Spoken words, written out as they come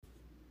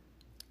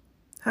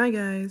Hi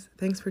guys,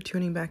 thanks for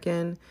tuning back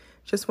in.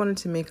 Just wanted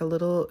to make a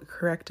little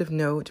corrective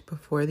note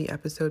before the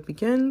episode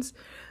begins.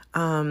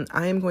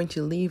 I am going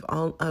to leave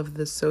all of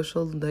the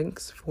social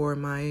links for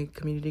my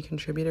community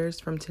contributors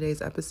from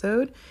today's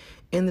episode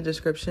in the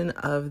description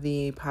of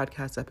the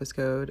podcast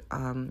episode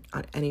on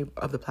any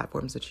of the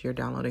platforms that you're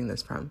downloading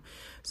this from.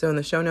 So in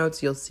the show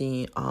notes, you'll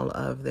see all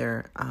of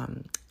their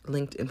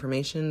linked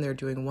information. They're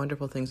doing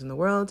wonderful things in the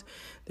world.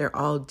 They're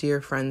all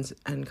dear friends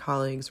and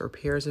colleagues or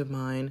peers of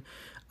mine.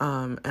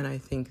 And I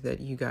think that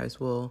you guys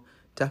will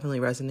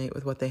definitely resonate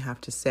with what they have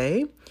to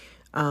say.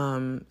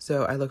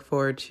 So I look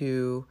forward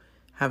to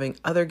having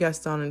other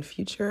guests on in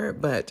future,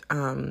 but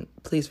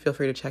please feel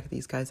free to check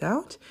these guys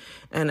out.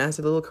 And as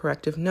a little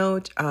corrective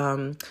note,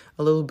 a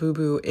little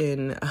boo-boo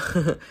in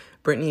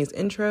Brittany's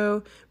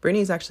intro.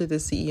 Brittany is actually the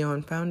CEO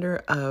and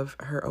founder of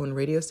her own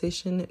radio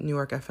station, New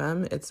York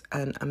FM. It's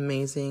an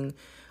amazing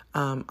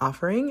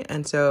offering.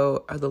 And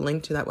so the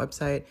link to that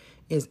website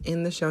is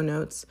in the show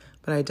notes,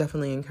 but I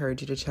definitely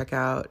encourage you to check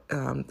out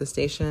the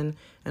station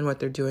and what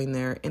they're doing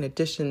there, in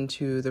addition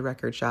to the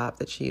record shop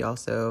that she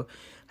also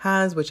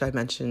has, which I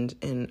mentioned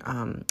in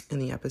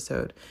the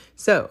episode.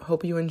 So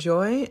hope you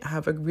enjoy.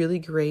 Have a really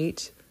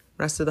great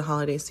rest of the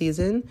holiday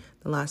season.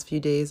 The last few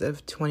days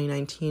of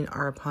 2019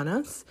 are upon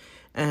us,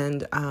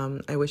 and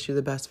I wish you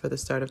the best for the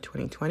start of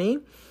 2020.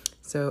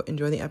 So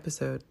enjoy the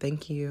episode.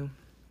 Thank you.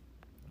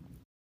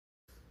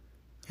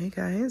 Hey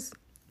guys,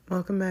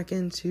 welcome back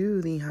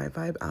into the High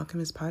Vibe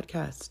Alchemist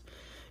podcast.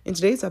 In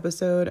today's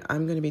episode,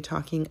 I'm going to be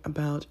talking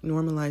about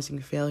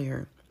normalizing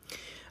failure.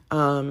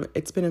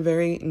 It's been a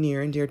very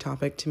near and dear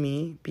topic to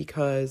me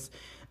because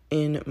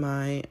in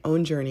my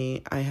own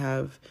journey, I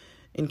have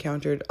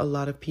encountered a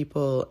lot of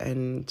people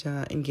and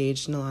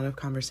engaged in a lot of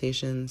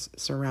conversations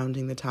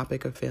surrounding the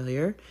topic of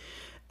failure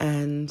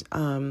and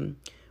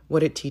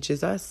what it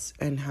teaches us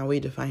and how we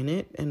define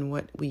it and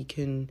what we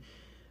can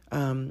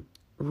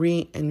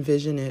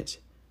re-envision it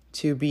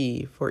to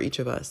be for each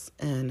of us,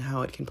 and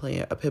how it can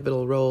play a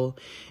pivotal role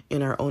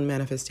in our own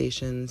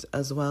manifestations,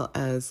 as well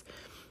as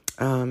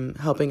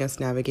helping us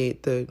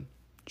navigate the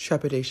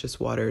trepidatious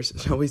waters,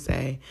 shall we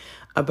say,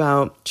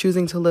 about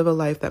choosing to live a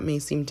life that may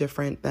seem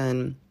different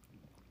than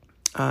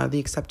the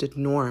accepted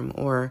norm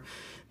or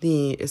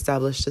the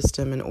established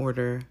system and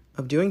order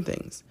of doing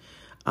things,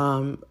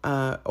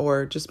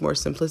 or just more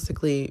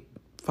simplistically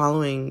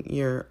following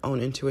your own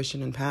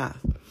intuition and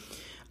path.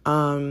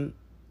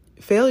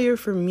 Failure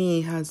for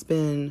me has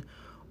been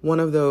one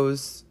of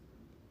those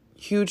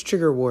huge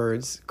trigger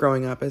words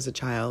growing up as a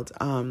child.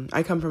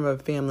 I come from a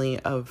family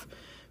of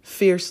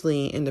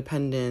fiercely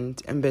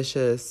independent,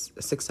 ambitious,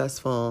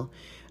 successful,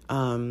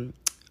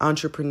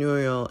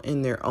 entrepreneurial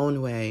in their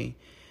own way,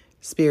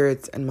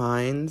 spirits and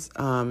minds.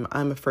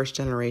 I'm a first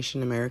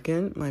generation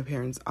American. My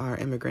parents are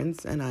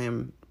immigrants and I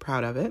am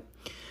proud of it.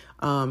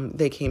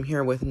 They came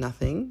here with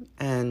nothing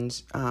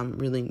and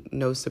really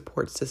no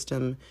support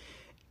system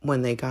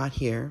when they got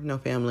here, no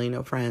family,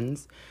 no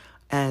friends,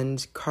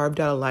 and carved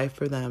out a life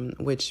for them,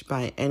 which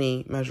by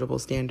any measurable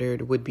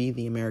standard would be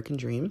the American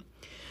dream.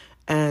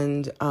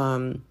 And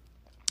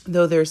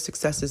though their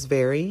successes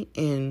vary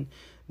in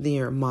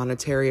their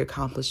monetary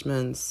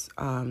accomplishments,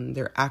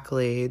 their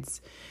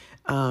accolades,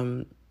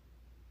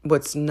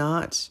 what's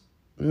not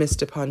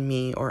missed upon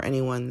me or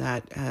anyone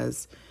that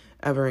has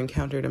ever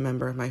encountered a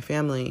member of my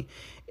family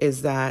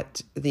is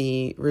that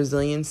the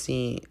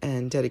resiliency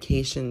and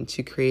dedication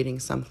to creating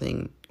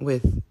something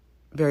with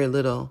very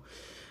little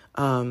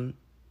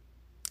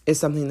is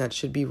something that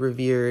should be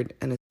revered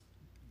and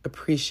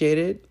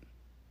appreciated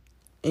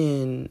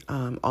in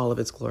all of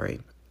its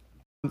glory.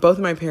 Both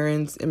of my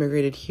parents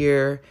immigrated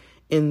here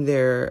in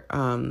their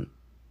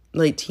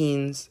late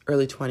teens,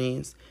 early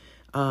 20s,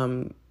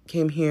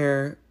 came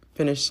here,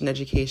 finished an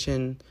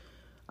education,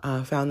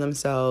 found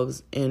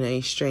themselves in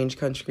a strange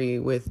country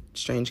with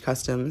strange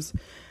customs,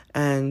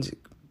 and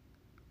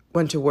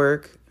went to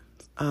work,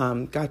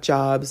 got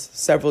jobs,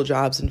 several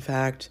jobs, in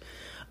fact.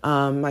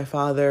 My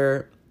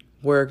father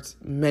worked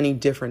many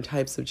different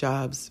types of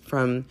jobs,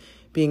 from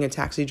being a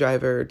taxi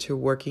driver to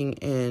working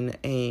in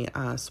a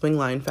swing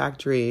line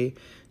factory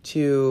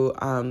to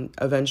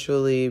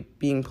eventually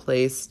being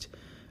placed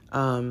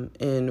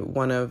in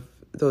one of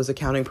those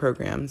accounting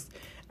programs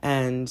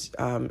and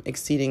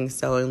exceeding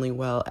stellarly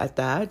well at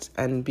that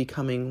and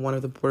becoming one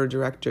of the board of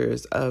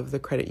directors of the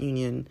credit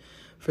union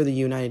for the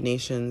United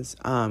Nations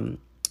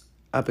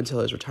up until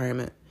his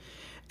retirement.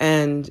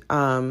 And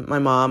my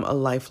mom, a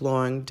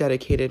lifelong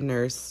dedicated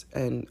nurse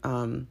and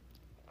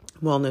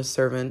wellness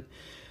servant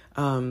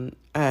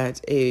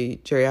at a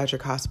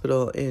geriatric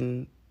hospital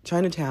in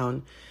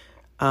Chinatown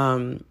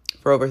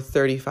for over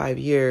 35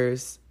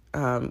 years,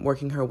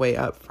 working her way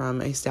up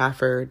from a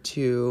staffer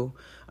to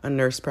a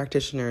nurse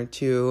practitioner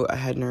to a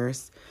head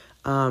nurse,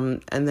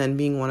 and then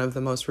being one of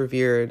the most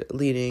revered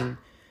leading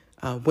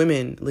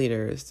women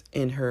leaders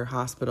in her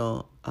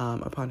hospital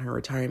upon her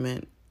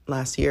retirement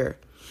last year.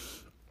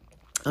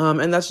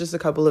 And that's just a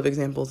couple of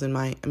examples in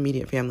my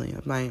immediate family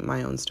of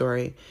my own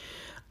story.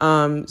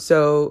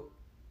 So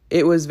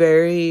it was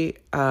very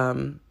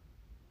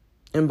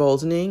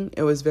emboldening.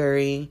 It was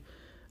very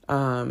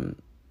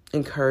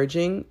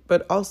encouraging,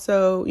 but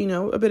also,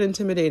 a bit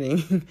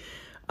intimidating.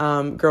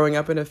 Growing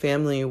up in a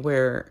family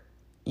where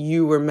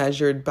you were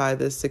measured by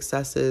the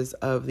successes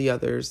of the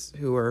others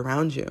who were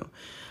around you.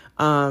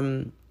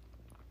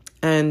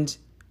 And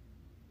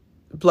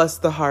bless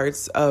the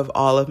hearts of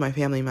all of my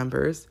family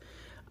members.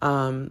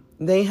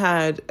 They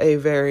had a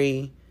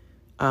very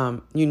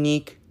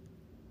unique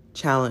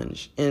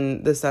challenge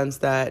in the sense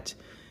that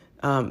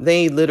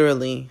they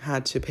literally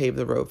had to pave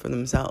the road for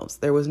themselves.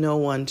 There was no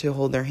one to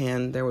hold their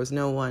hand. There was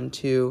no one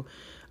to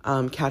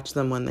catch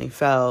them when they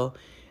fell.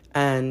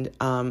 And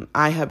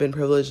I have been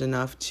privileged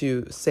enough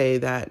to say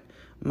that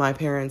my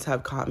parents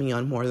have caught me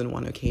on more than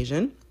one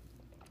occasion.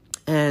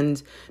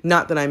 And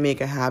not that I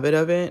make a habit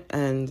of it,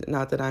 and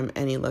not that I'm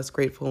any less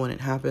grateful when it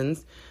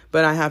happens,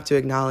 but I have to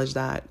acknowledge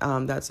that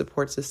that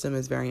support system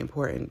is very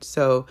important.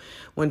 So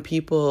when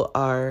people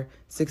are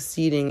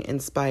succeeding in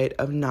spite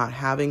of not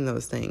having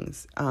those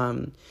things,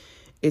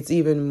 it's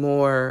even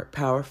more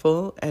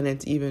powerful, and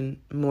it's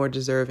even more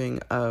deserving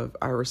of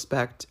our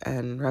respect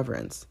and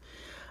reverence.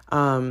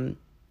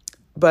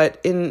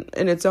 But in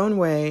its own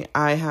way,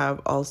 I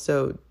have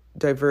also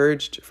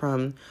diverged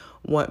from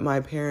what my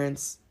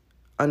parents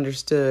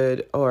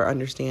understood or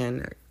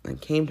understand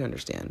and came to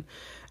understand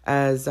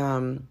as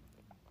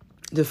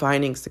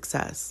defining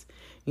success.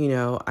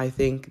 I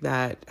think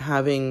that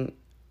having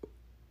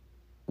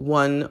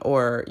won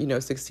or,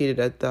 succeeded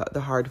at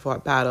the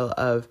hard-fought battle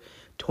of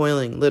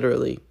toiling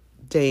literally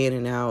day in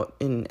and out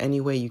in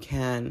any way you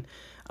can,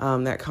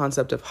 that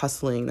concept of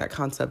hustling, that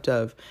concept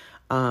of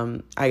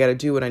I got to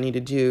do what I need to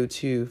do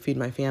to feed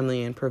my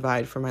family and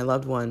provide for my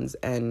loved ones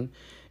and,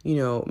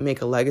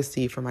 make a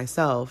legacy for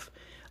myself.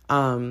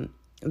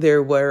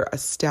 There were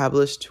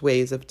established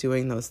ways of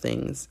doing those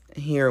things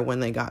here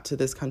when they got to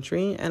this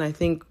country. And I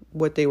think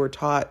what they were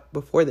taught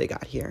before they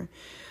got here.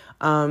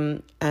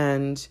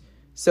 And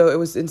so it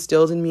was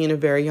instilled in me in a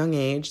very young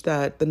age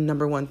that the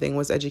number one thing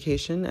was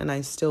education. And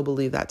I still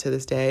believe that to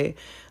this day.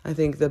 I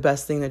think the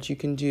best thing that you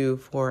can do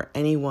for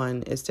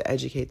anyone is to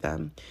educate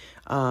them.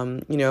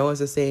 As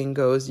the saying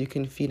goes, you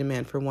can feed a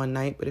man for one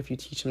night, but if you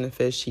teach him to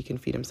fish, he can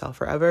feed himself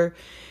forever.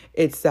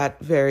 It's that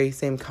very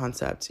same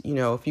concept.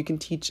 If you can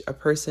teach a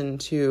person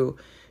to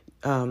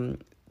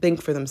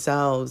think for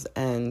themselves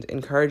and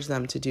encourage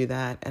them to do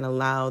that and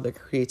allow their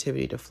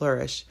creativity to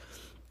flourish,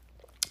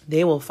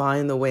 they will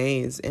find the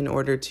ways in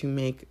order to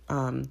make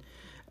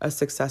a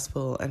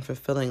successful and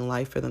fulfilling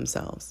life for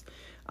themselves.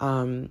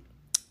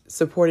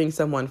 Supporting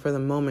someone for the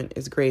moment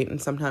is great,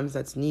 and sometimes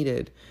that's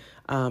needed.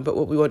 But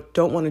what we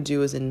don't want to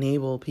do is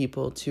enable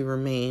people to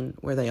remain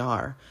where they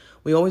are.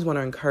 We always want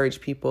to encourage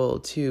people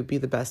to be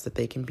the best that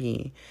they can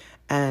be.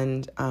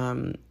 And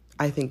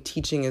I think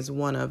teaching is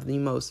one of the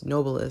most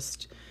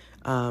noblest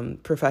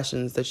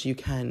professions that you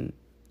can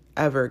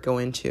ever go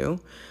into.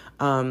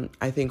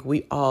 I think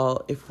we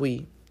all, if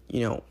we,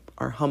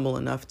 are humble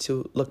enough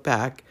to look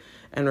back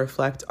and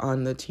reflect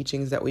on the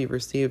teachings that we've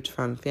received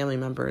from family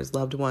members,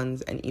 loved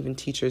ones, and even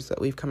teachers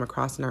that we've come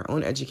across in our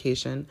own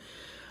education,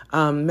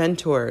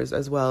 mentors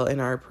as well in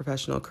our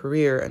professional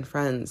career and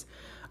friends.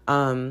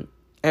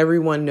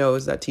 Everyone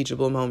knows that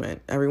teachable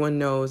moment. Everyone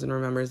knows and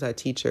remembers that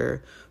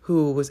teacher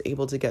who was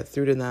able to get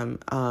through to them,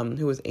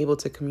 who was able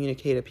to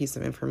communicate a piece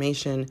of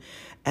information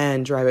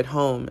and drive it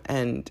home,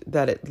 and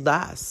that it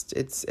lasts.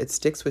 It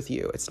sticks with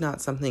you. It's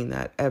not something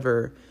that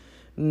ever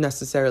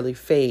necessarily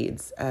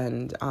fades,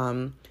 and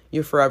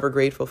you're forever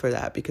grateful for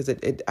that because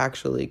it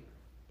actually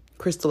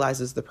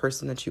crystallizes the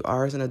person that you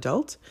are as an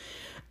adult,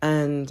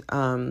 and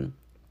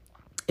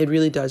it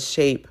really does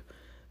shape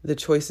the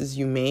choices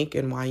you make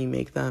and why you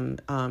make them,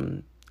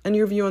 and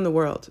your view on the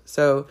world.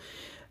 So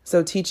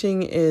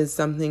teaching is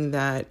something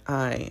that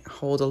I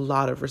hold a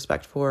lot of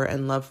respect for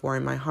and love for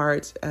in my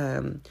heart,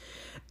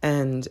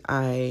 and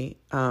I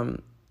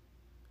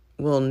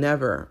will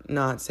never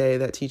not say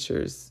that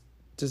teachers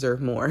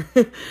deserve more.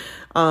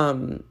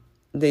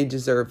 They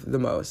deserve the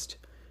most.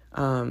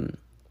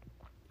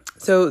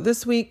 So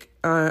this week,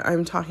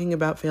 I'm talking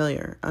about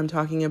failure. I'm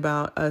talking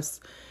about us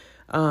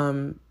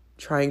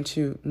trying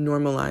to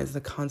normalize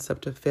the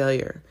concept of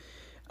failure.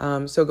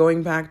 So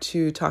going back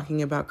to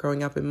talking about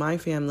growing up in my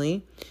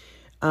family,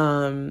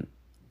 I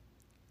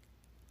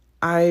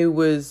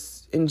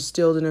was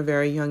instilled in a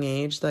very young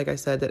age, like I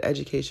said, that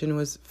education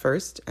was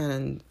first,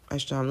 and I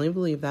strongly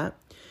believe that.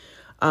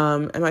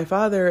 And my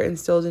father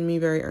instilled in me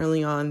very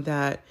early on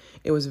that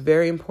it was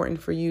very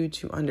important for you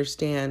to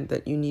understand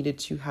that you needed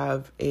to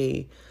have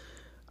a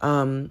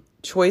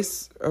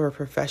choice or a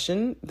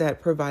profession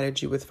that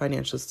provided you with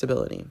financial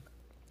stability.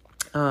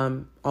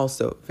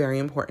 Also very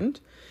important.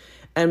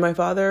 And my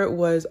father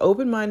was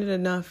open-minded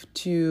enough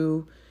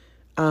to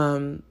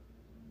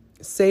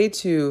say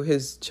to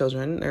his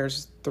children,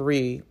 there's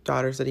 3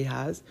 daughters that he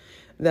has,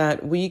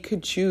 that we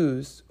could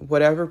choose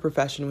whatever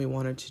profession we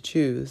wanted to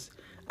choose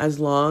as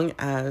long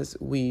as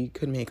we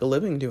could make a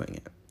living doing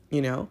it,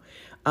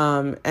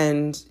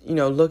 And,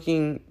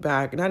 looking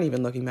back, not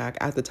even looking back,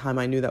 at the time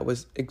I knew that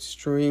was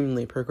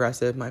extremely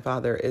progressive. My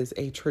father is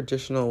a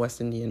traditional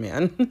West Indian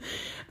man,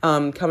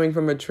 coming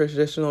from a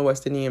traditional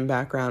West Indian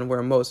background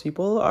where most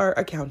people are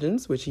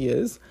accountants, which he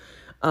is,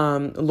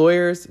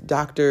 lawyers,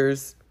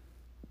 doctors,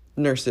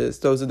 nurses,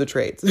 those are the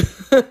trades.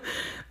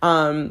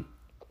 And,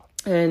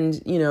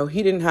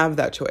 he didn't have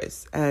that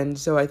choice. And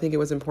so I think it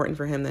was important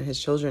for him that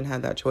his children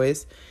had that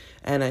choice.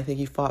 And I think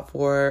he fought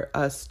for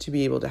us to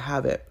be able to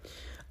have it.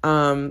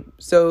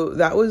 So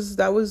that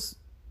was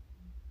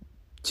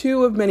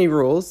two of many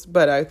rules,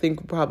 but I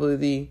think probably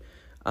the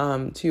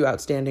two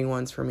outstanding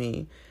ones for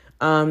me.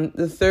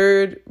 The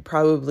third,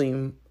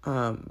 probably,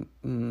 I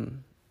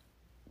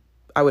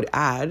would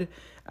add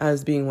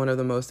as being one of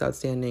the most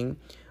outstanding,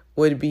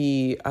 would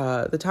be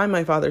the time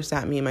my father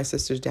sat me and my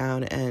sisters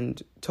down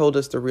and told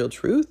us the real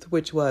truth,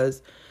 which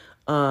was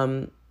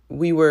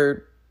we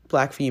were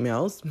Black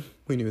females.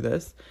 We knew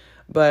this.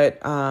 But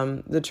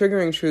the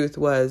triggering truth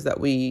was that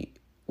we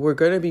were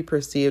going to be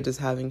perceived as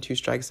having two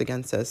strikes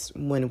against us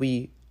when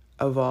we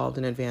evolved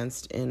and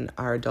advanced in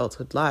our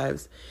adulthood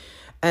lives.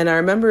 And I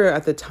remember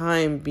at the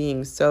time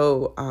being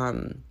so,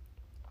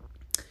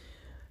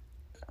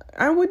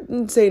 I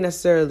wouldn't say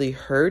necessarily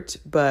hurt,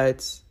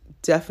 but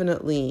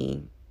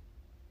definitely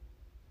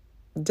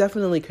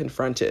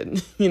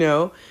confronted,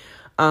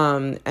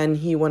 and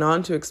he went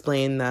on to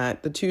explain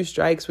that the two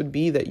strikes would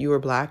be that you were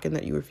Black and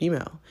that you were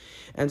female.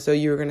 And so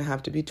you were going to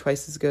have to be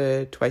twice as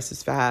good, twice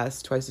as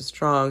fast, twice as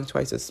strong,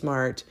 twice as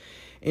smart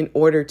in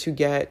order to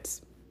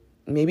get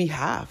maybe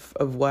half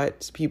of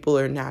what people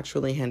are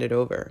naturally handed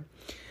over.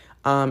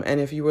 And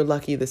if you were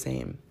lucky, the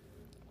same.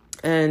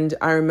 And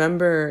I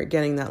remember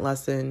getting that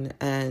lesson,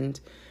 and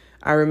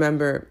I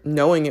remember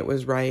knowing it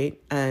was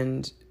right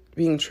and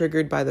being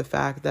triggered by the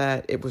fact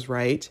that it was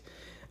right,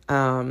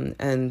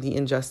 and the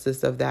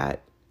injustice of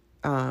that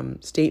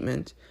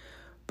statement.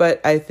 But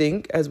I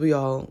think, as we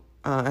all,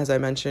 as I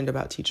mentioned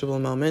about teachable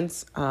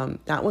moments,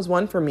 that was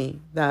one for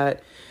me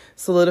that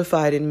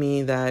solidified in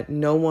me that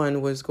no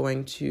one was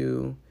going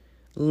to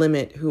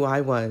limit who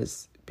I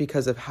was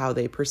because of how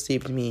they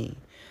perceived me.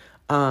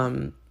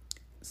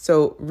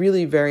 So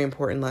really very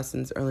important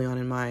lessons early on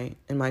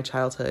in my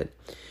childhood.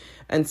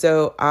 And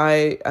so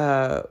I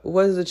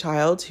was a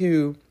child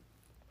who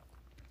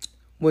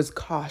was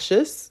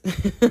cautious,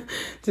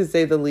 to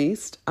say the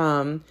least.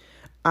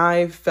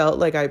 I felt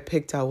like I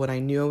picked out what I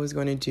knew I was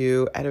going to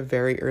do at a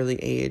very early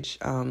age.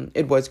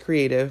 It was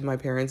creative. My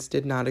parents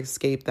did not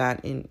escape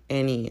that in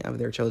any of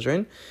their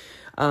children.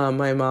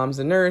 My mom's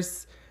a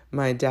nurse.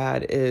 My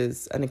dad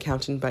is an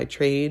accountant by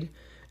trade,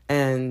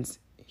 and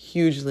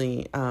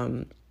hugely,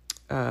 how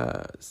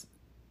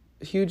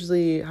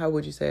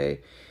would you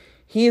say?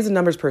 He is a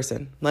numbers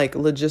person, like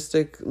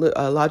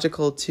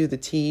logical to the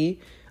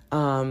T.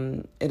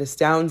 It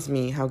astounds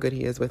me how good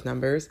he is with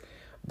numbers.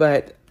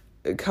 But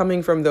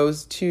coming from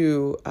those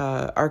two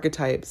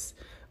archetypes,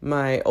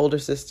 my older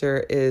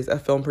sister is a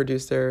film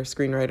producer,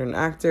 screenwriter, and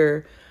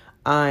actor.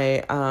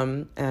 I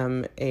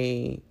am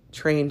a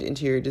trained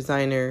interior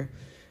designer.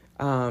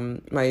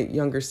 My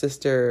younger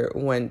sister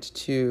went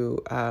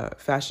to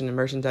fashion and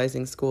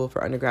merchandising school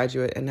for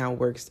undergraduate and now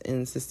works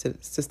in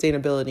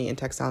sustainability and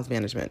textiles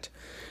management.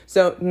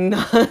 So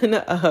none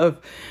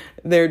of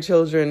their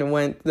children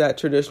went that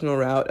traditional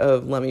route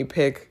of let me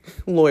pick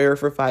lawyer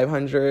for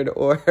 500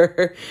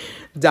 or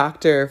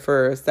doctor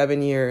for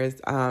 7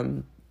 years.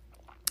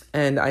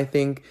 And I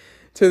think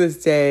to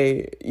this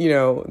day,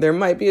 there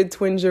might be a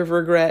twinge of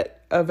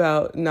regret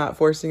about not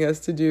forcing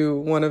us to do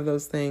one of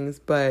those things,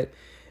 but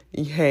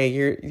hey,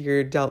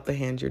 you're dealt the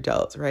hand you're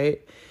dealt,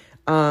 right?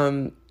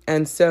 And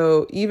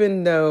so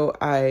even though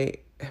I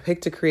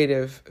picked a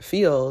creative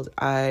field,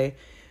 I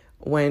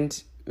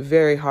went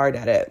very hard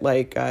at it.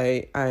 Like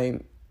I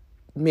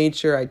made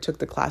sure I took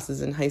the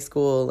classes in high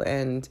school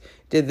and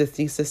did the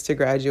thesis to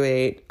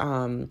graduate,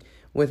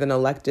 with an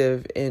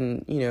elective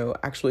in,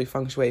 actually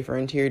feng shui for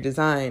interior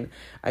design.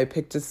 I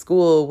picked a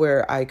school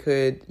where I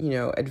could,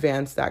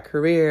 advance that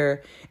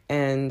career.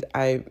 And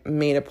I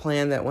made a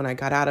plan that when I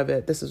got out of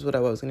it, this is what I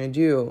was going to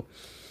do.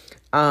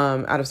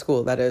 Out of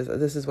school, that is,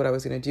 this is what I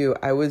was going to do.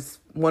 I was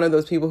one of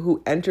those people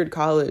who entered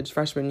college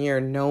freshman year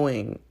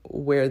knowing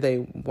where they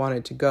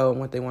wanted to go and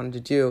what they wanted to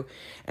do.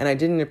 And I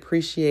didn't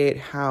appreciate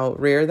how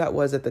rare that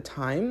was at the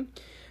time.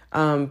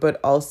 But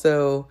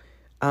also,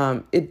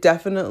 it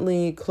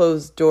definitely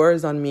closed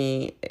doors on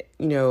me,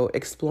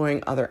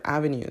 exploring other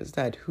avenues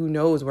that who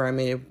knows where I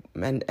may have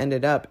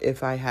ended up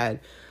if I had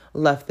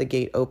left the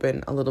gate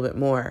open a little bit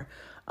more.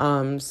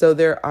 So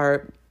there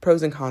are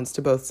pros and cons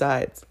to both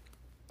sides.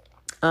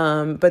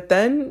 But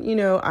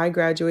then, I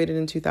graduated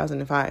in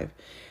 2005,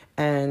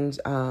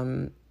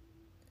 and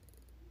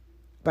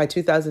by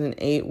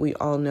 2008, we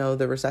all know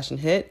the recession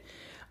hit,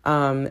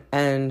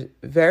 and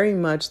very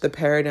much the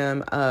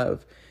paradigm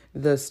of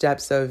the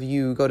steps of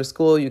you go to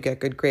school, you get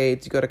good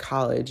grades, you go to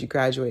college, you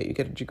graduate, you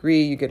get a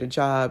degree, you get a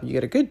job, you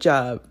get a good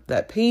job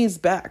that pays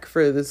back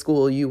for the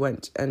school you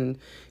went and,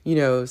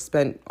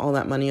 spent all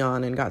that money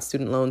on and got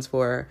student loans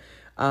for.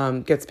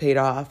 gets paid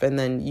off, and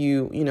then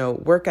you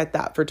work at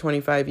that for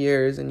 25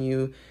 years and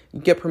you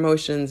get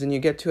promotions and you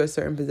get to a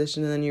certain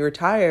position and then you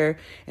retire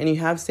and you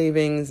have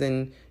savings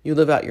and you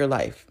live out your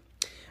life.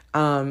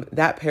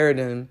 That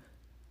paradigm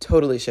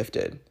totally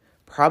shifted,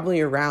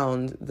 probably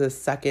around the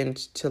second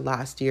to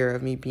last year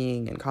of me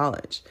being in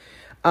college.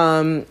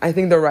 I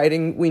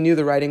think we knew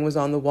the writing was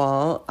on the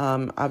wall.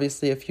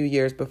 Obviously a few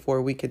years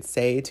before we could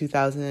say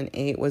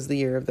 2008 was the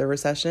year of the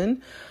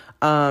recession.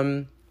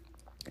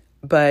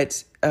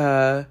 But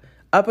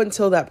up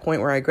until that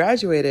point where I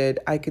graduated,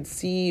 I could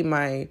see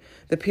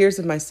the peers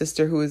of my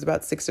sister, who was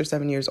about 6 or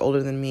 7 years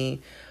older than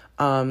me,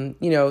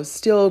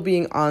 still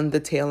being on the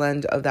tail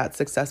end of that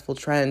successful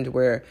trend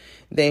where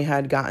they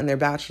had gotten their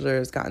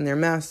bachelor's, gotten their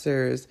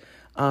master's,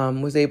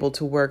 was able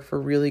to work for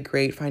really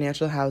great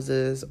financial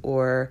houses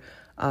or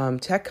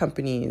tech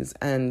companies,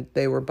 and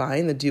they were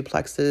buying the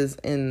duplexes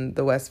in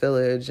the West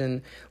Village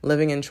and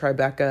living in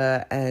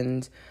Tribeca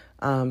and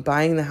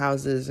buying the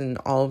houses and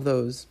all of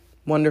those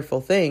wonderful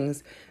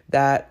things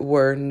that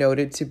were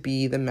noted to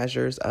be the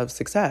measures of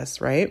success,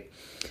 right?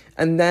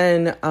 And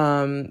then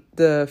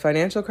the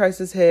financial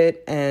crisis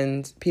hit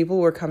and people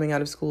were coming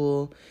out of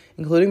school,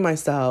 including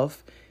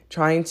myself,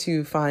 trying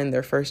to find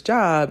their first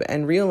job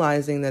and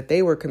realizing that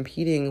they were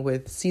competing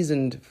with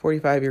seasoned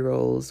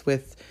 45-year-olds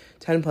with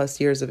 10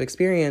 plus years of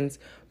experience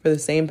for the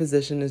same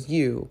position as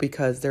you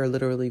because there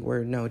literally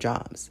were no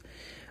jobs.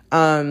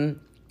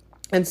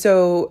 And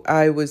so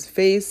I was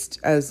faced,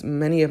 as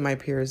many of my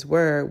peers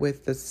were,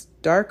 with this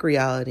stark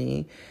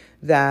reality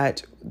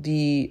that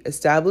the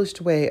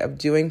established way of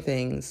doing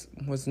things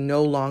was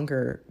no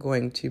longer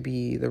going to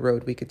be the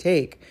road we could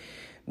take.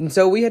 And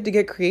so we had to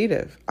get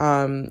creative.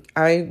 I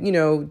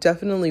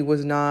definitely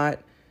was not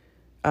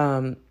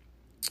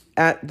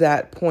at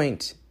that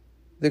point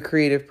the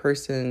creative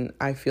person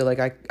I feel like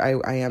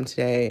I am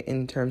today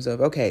in terms of,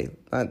 okay,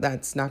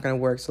 that's not going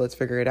to work, so let's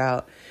figure it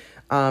out.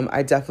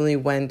 I definitely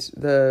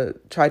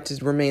tried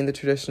to remain the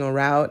traditional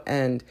route,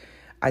 and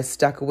I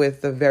stuck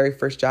with the very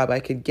first job I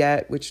could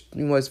get, which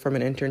was from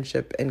an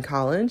internship in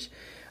college,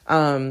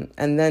 and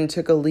then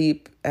took a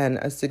leap and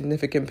a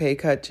significant pay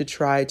cut to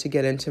try to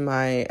get into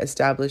my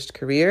established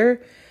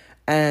career,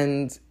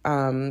 and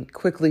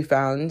quickly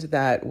found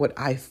that what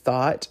I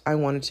thought I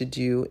wanted to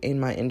do in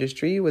my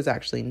industry was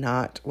actually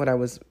not what I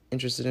was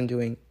interested in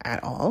doing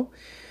at all.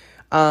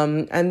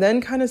 And then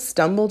kind of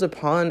stumbled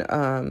upon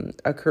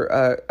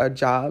a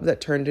job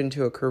that turned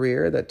into a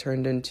career, that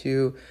turned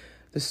into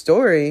the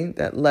story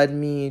that led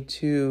me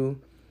to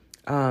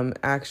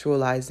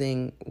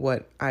actualizing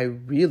what I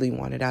really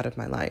wanted out of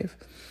my life.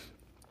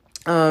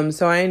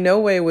 So I in no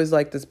way was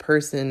like this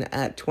person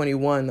at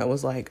 21 that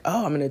was like,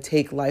 oh, I'm going to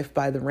take life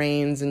by the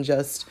reins and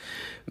just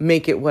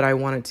make it what I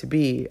want it to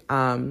be.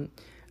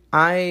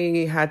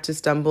 I had to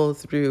stumble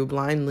through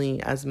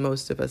blindly, as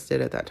most of us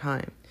did at that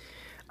time.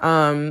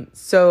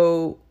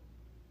 So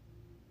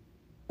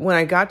when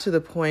I got to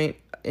the point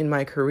in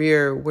my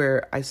career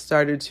where I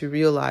started to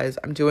realize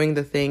I'm doing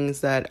the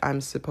things that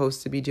I'm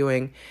supposed to be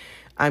doing,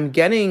 I'm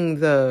getting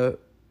the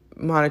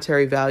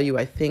monetary value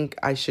I think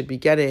I should be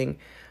getting,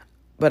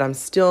 but I'm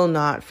still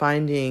not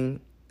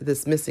finding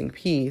this missing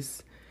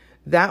piece,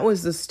 that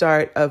was the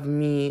start of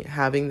me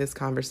having this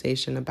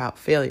conversation about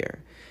failure.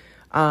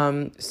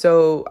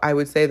 So I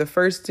would say the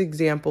first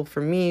example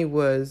for me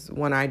was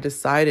when I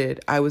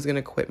decided I was going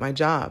to quit my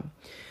job,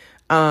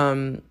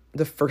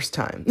 the first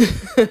time.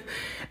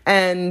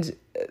 And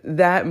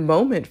that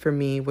moment for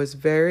me was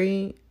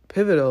very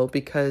pivotal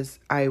because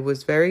I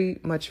was very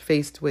much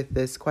faced with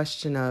this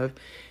question of,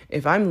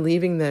 if I'm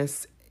leaving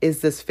this,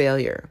 is this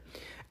failure?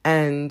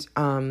 And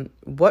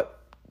what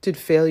did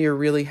failure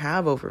really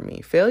have over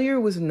me? Failure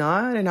was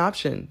not an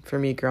option for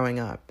me growing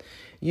up.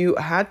 You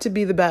had to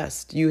be the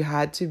best. You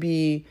had to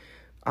be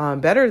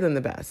better than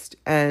the best.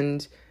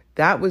 And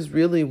that was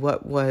really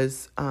what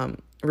was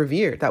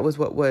revered. That was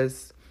what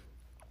was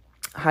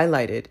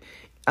highlighted,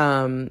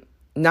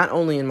 not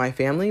only in my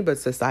family, but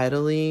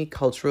societally,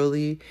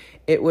 culturally.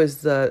 It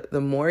was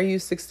the more you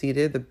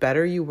succeeded, the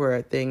better you were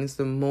at things,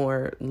 the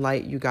more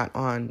light you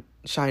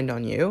shined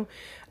on you.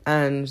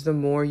 And the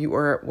more you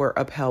were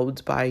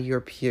upheld by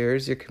your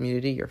peers, your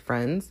community, your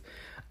friends.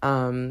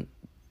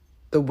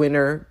 The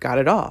winner got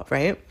it all,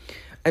 right?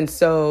 And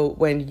so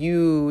when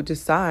you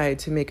decide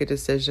to make a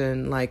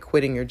decision like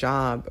quitting your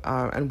job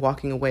and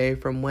walking away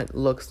from what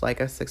looks like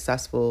a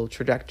successful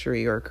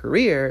trajectory or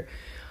career,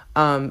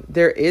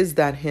 there is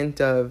that hint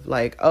of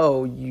like,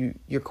 oh,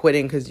 you're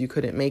quitting because you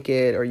couldn't make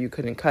it or you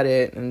couldn't cut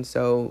it. And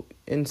so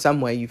in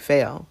some way you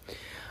fail.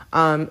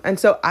 And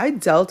so I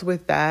dealt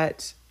with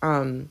that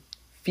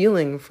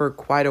feeling for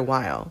quite a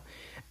while.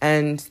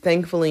 And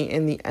thankfully,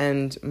 in the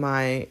end,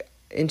 my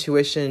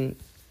intuition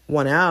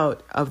won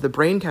out of the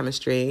brain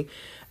chemistry,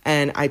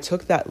 and I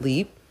took that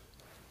leap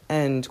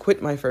and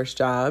quit my first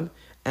job,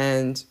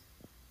 and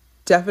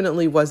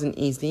definitely wasn't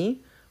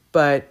easy,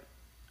 but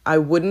I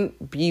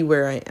wouldn't be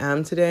where I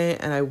am today,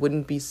 and I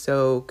wouldn't be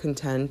so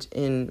content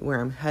in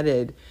where I'm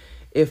headed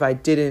if I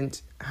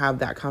didn't have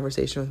that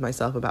conversation with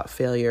myself about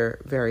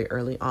failure very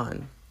early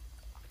on.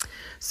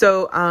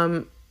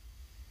 So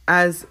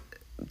as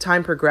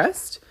time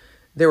progressed,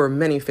 there were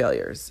many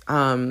failures.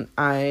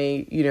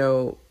 I,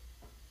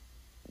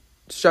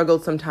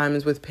 struggled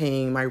sometimes with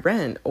paying my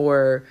rent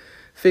or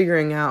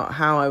figuring out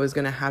how I was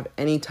going to have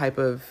any type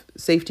of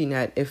safety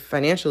net if I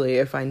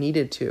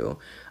needed to.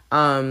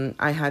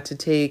 I had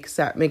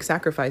to make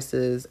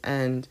sacrifices,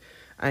 and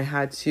I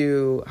had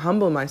to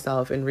humble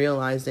myself in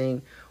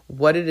realizing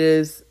what it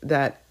is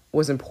that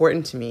was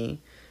important to me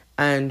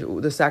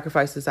and the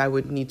sacrifices I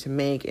would need to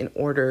make in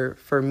order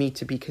for me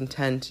to be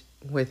content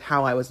with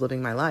how I was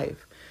living my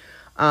life.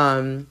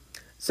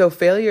 So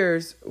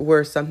failures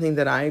were something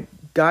that I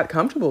got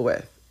comfortable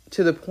with,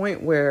 to the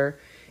point where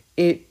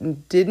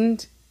it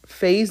didn't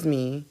faze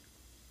me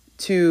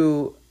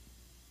to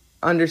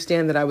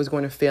understand that I was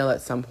going to fail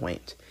at some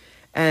point.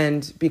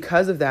 And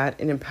because of that,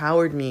 it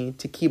empowered me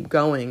to keep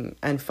going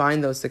and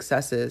find those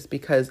successes,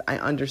 because I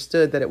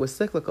understood that it was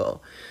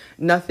cyclical.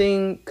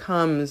 Nothing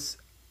comes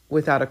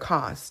without a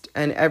cost,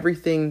 and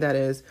everything that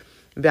is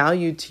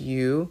valued to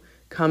you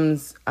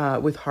comes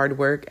with hard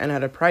work and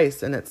at a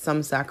price and at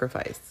some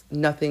sacrifice.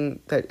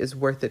 Nothing that is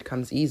worth it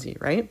comes easy,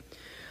 right?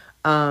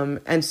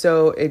 And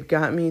so it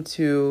got me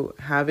to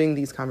having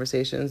these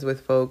conversations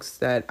with folks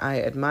that I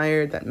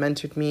admired, that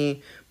mentored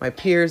me, my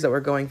peers that were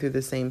going through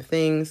the same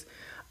things,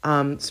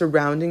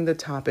 surrounding the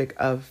topic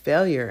of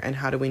failure and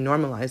how do we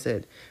normalize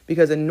it?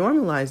 Because in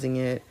normalizing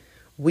it,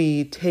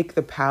 we take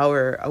the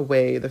power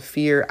away, the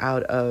fear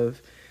out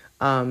of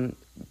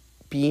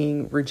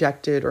being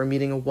rejected or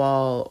meeting a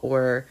wall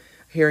or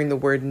hearing the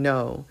word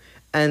no.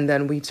 And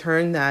then we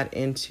turn that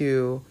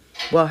into,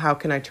 well, how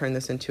can I turn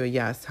this into a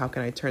yes? How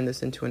can I turn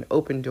this into an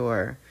open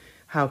door?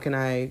 How can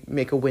I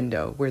make a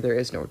window where there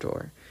is no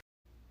door?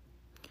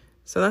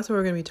 So that's what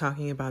we're going to be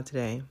talking about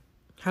today.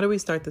 How do we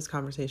start this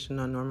conversation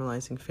on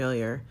normalizing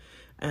failure?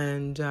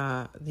 And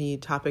the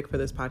topic for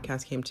this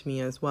podcast came to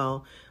me as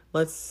well.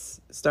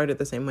 Let's start it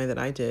the same way that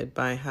I did,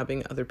 by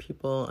having other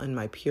people in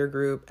my peer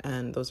group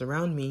and those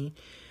around me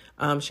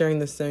sharing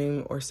the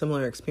same or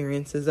similar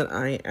experiences that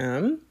I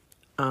am,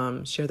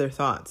 share their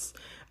thoughts.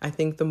 I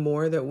think the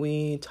more that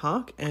we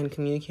talk and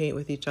communicate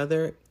with each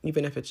other,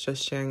 even if it's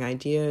just sharing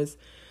ideas,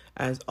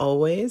 as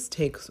always,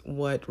 take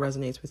what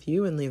resonates with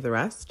you and leave the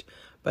rest.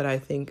 But I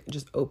think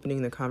just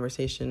opening the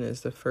conversation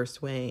is the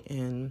first way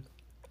in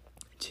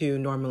to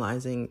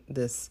normalizing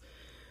this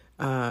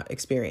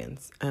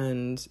experience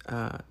and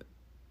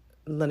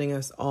letting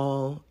us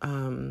all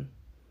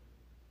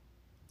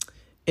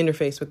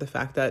interface with the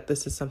fact that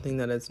this is something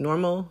that is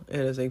normal. It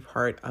is a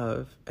part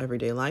of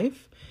everyday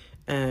life.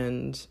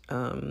 And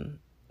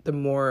the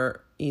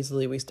more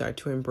easily we start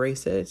to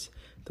embrace it,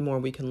 the more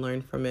we can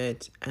learn from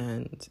it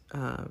and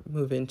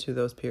move into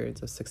those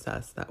periods of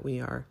success that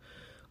we are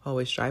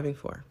always striving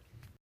for.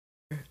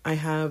 I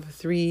have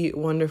 3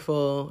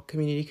 wonderful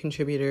community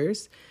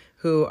contributors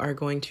who are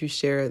going to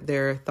share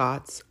their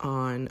thoughts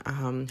on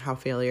how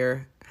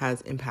failure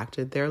has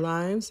impacted their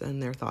lives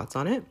and their thoughts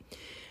on it.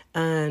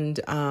 And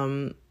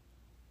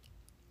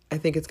I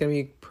think it's going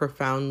to be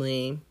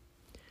profoundly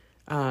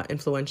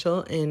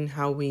influential in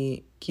how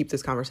we keep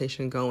this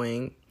conversation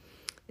going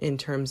in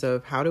terms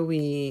of how do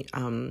we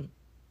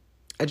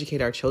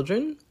educate our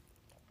children,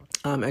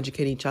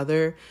 educate each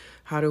other.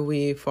 How do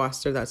we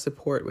foster that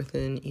support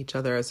within each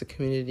other as a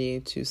community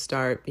to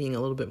start being a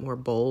little bit more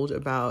bold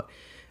about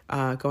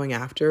going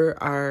after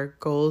our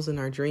goals and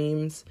our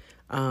dreams,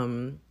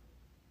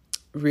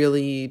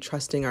 really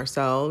trusting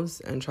ourselves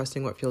and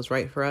trusting what feels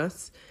right for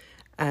us,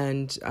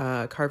 and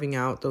carving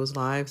out those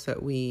lives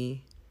that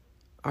we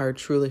are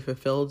truly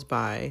fulfilled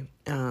by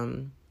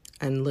and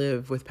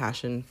live with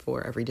passion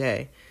for every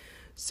day.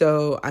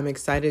 So I'm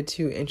excited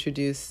to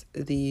introduce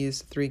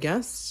these 3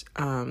 guests.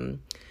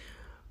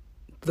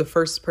 The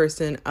first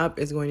person up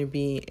is going to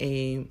be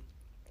a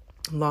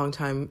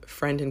longtime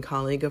friend and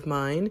colleague of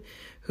mine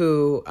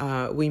who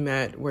we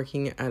met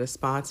working at a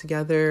spa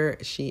together.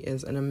 She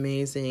is an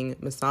amazing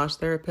massage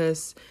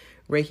therapist,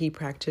 Reiki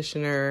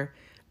practitioner,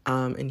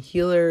 and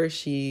healer.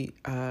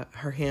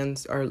 Her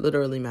hands are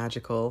literally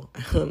magical.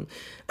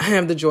 I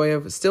have the joy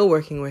of still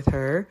working with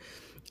her,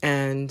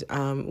 and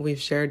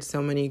we've shared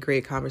so many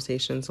great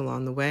conversations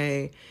along the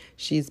way.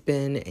 She's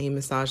been a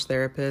massage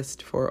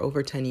therapist for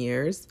over 10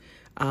 years.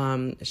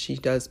 She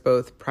does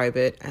both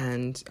private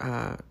and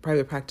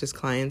private practice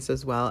clients,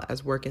 as well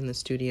as work in the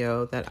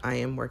studio that I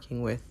am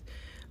working with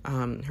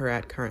her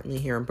at currently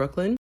here in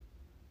Brooklyn.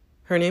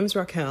 Her name's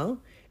Raquel,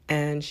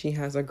 and she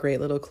has a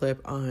great little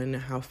clip on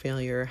how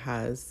failure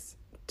has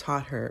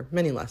taught her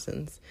many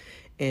lessons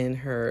in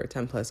her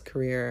 10-plus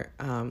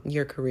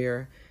year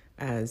career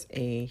as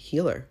a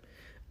healer.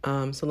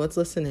 So let's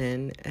listen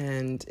in,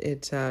 and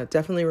it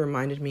definitely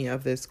reminded me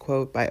of this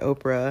quote by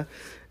Oprah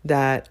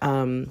that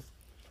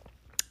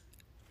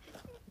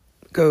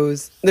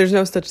goes, "There's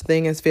no such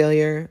thing as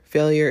failure.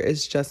 Failure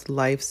is just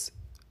life's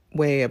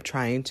way of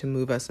trying to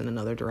move us in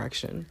another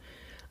direction."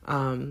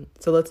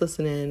 So let's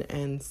listen in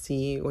and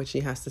see what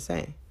she has to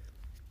say.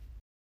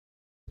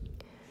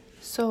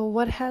 So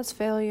what has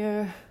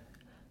failure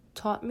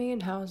taught me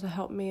and how has it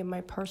helped me in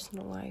my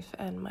personal life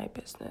and my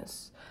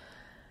business?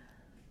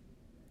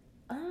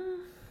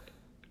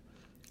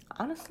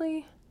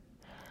 Honestly,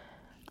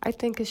 I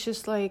think it's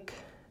just like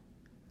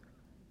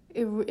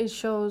it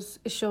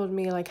showed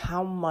me like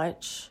how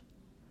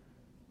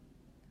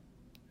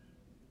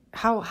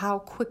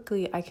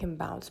quickly I can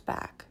bounce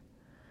back.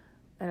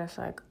 And it's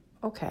like,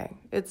 okay,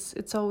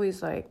 it's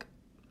always like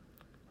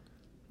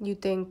you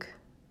think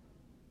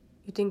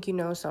you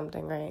know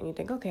something, right? And you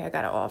think, okay, I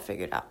got it all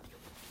figured out.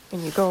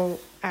 And you go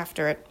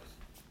after it.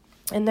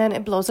 And then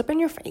it blows up in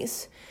your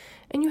face.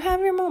 And you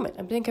have your moment.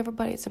 I think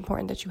everybody, it's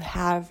important that you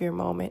have your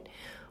moment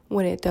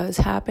when it does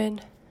happen.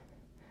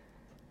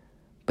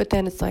 But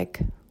then it's like,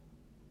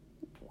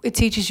 it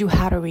teaches you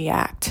how to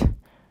react.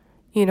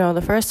 You know,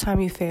 the first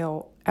time you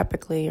fail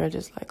epically, you're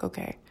just like,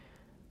 okay,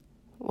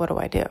 what do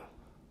I do?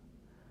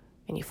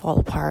 And you fall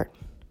apart.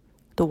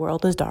 The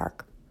world is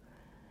dark.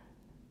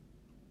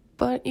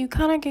 But you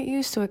kind of get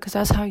used to it because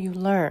that's how you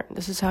learn.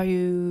 This is how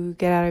you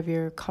get out of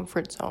your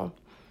comfort zone.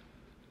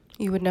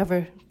 You would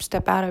never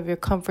step out of your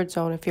comfort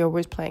zone if you're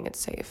always playing it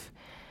safe.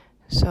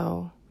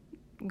 So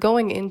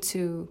going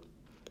into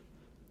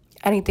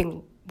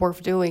anything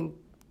worth doing,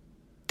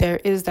 there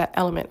is that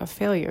element of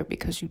failure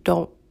because you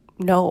don't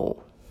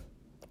know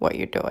what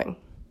you're doing.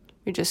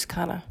 You're just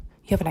you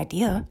have an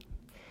idea,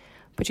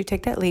 but you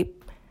take that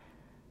leap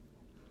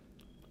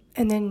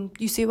and then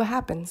you see what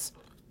happens.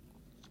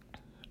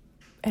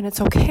 And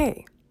it's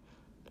okay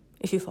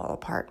if you fall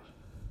apart.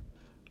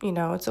 You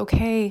know, it's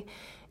okay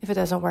if it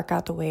doesn't work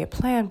out the way it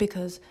planned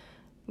because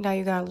now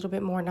you got a little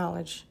bit more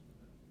knowledge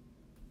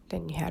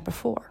than you had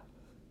before.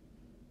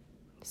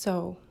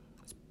 So,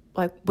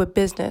 like with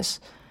business,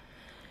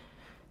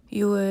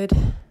 you would,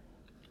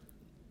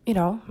 you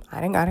know,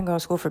 I didn't go to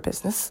school for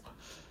business.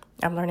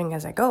 I'm learning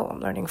as I go. I'm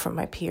learning from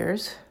my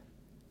peers,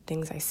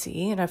 things I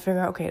see, and I figure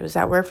out, okay, does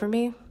that work for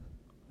me?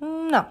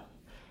 No.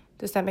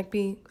 Does that make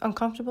me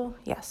uncomfortable?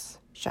 Yes.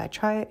 Should I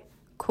try it?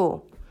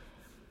 Cool.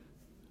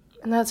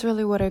 And that's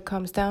really what it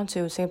comes down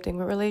to. Same thing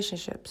with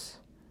relationships.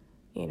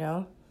 You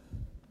know?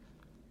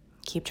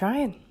 Keep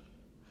trying.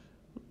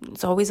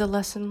 It's always a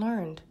lesson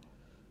learned.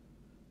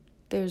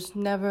 There's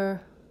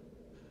never...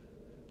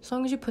 As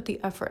long as you put the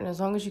effort and as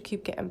long as you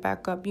keep getting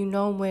back up, you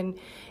know when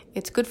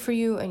it's good for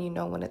you and you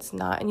know when it's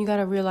not. And you got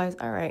to realize,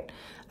 all right,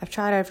 I've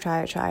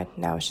tried.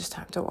 Now it's just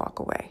time to walk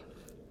away.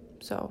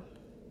 So,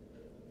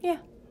 yeah,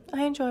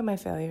 I enjoy my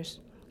failures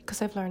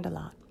because I've learned a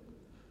lot.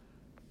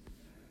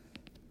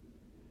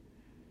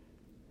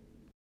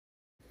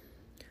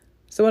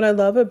 So what I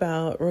love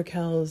about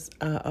Raquel's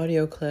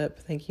audio clip,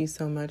 thank you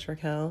so much,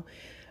 Raquel,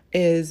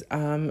 is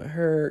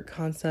her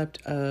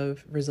concept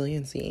of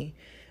resiliency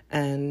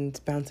and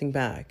bouncing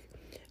back.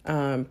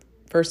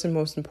 First and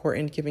most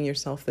important, giving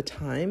yourself the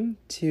time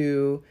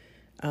to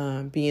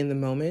be in the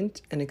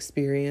moment and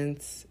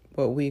experience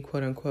what we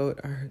quote unquote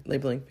are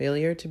labeling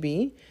failure to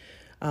be,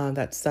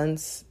 that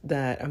sense,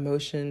 that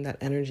emotion, that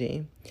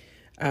energy.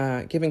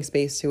 Giving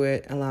space to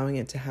it, allowing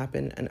it to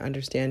happen, and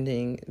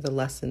understanding the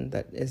lesson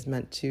that is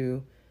meant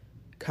to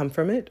come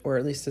from it, or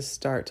at least to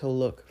start to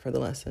look for the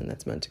lesson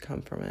that's meant to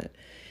come from it.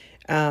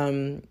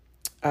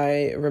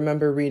 I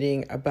remember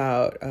reading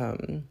about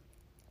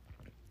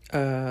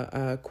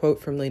a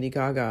quote from Lady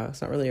Gaga.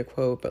 It's not really a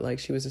quote, but like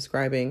she was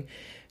describing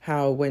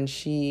how when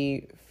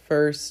she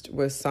first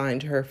was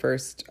signed to her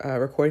first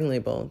recording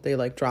label, they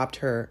like dropped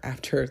her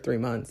after 3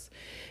 months.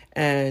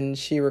 And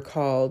she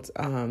recalled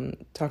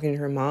talking to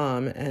her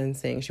mom and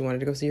saying she wanted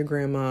to go see her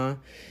grandma.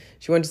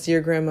 She went to see her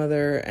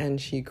grandmother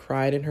and she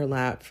cried in her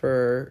lap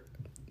for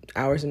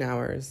hours and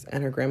hours.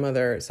 And her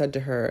grandmother said to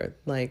her,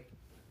 like,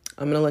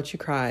 I'm going to let you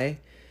cry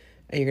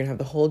and you're going to have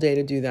the whole day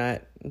to do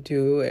that.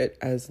 Do it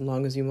as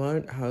long as you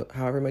want,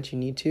 however much you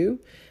need to.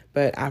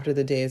 But after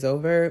the day is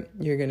over,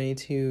 you're going to need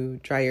to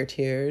dry your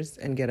tears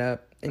and get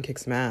up and kick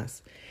some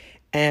ass.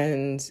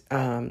 And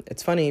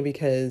it's funny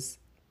because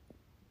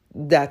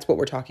that's what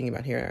we're talking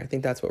about here. I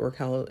think that's what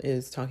Raquel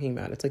is talking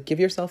about. It's like, give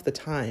yourself the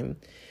time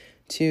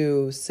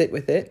to sit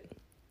with it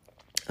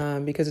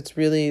because it's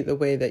really the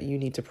way that you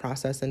need to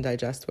process and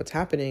digest what's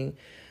happening,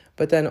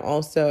 but then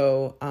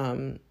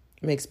also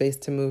make space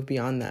to move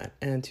beyond that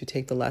and to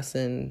take the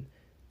lesson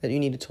that you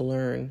needed to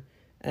learn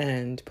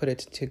and put it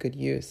to good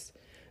use.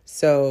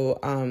 So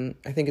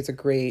I think it's a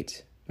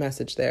great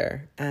message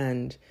there.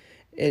 And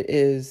it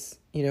is,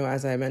 you know,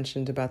 as I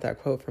mentioned about that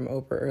quote from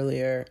Oprah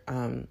earlier,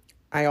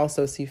 I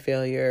also see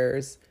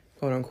failures,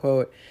 quote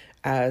unquote,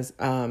 as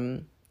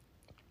a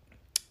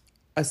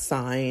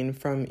sign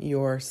from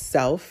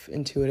yourself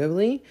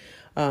intuitively,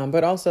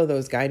 but also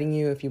those guiding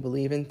you if you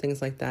believe in things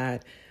like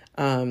that,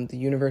 the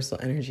universal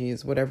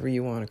energies, whatever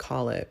you want to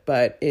call it.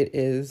 But it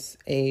is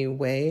a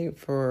way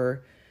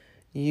for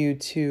you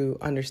to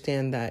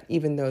understand that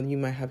even though you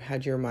might have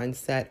had your mind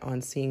set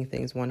on seeing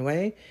things one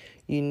way,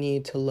 you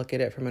need to look at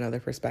it from another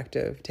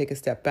perspective, take a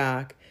step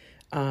back,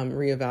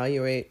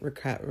 reevaluate,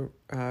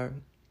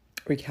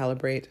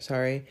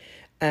 recalibrate,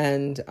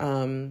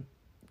 and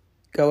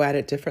go at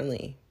it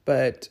differently,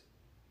 but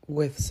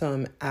with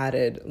some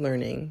added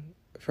learning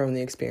from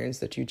the experience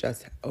that you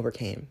just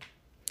overcame.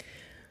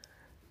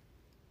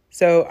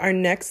 So our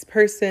next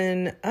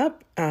person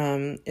up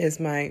is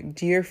my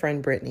dear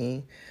friend,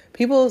 Brittany.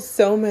 People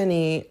so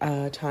many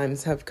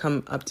times have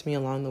come up to me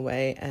along the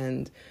way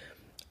and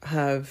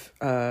have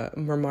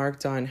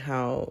remarked on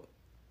how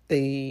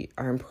they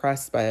are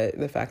impressed by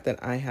the fact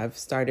that I have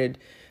started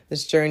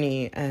this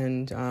journey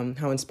and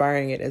how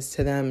inspiring it is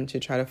to them to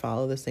try to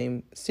follow the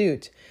same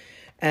suit.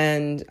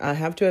 And I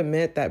have to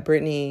admit that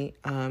Brittany,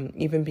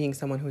 even being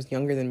someone who's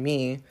younger than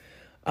me,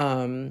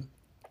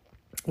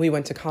 we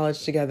went to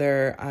college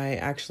together. I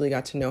actually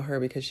got to know her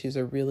because she's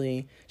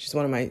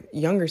one of my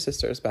younger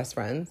sister's best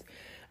friends.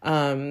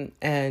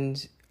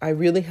 And I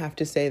really have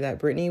to say that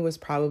Brittany was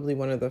probably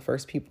one of the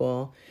first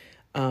people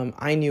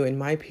I knew in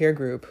my peer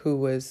group who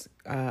was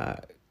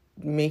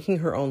making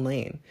her own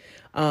lane.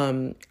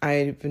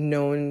 I've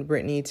known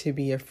Brittany to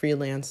be a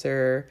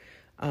freelancer,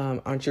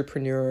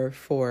 entrepreneur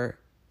for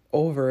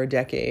over a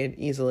decade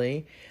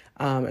easily,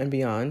 and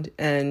beyond.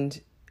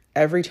 And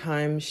every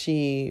time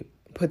she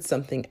puts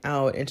something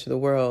out into the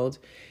world,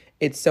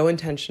 it's so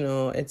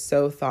intentional, it's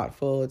so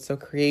thoughtful, it's so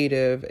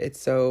creative,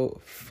 it's so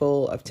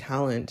full of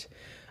talent,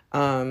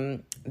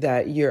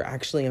 that you're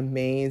actually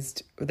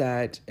amazed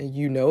that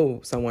you know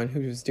someone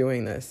who's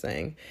doing this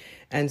thing.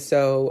 And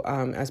so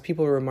as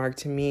people remark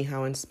to me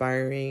how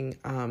inspiring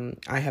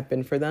I have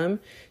been for them,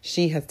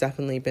 she has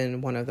definitely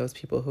been one of those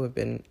people who have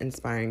been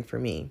inspiring for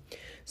me.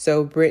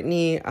 So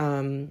Brittany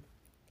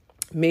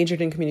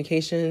majored in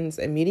communications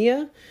and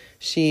media.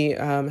 She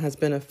has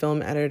been a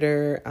film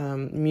editor,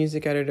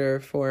 music editor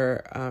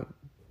for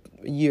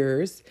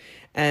years,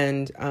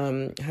 and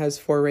has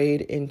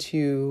forayed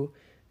into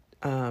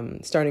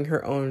starting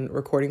her own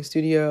recording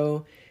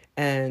studio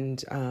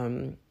and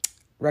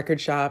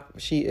record shop.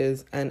 She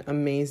is an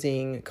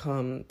amazing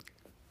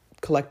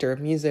collector of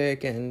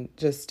music and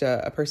just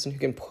a person who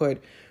can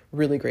put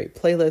really great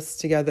playlists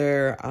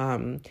together.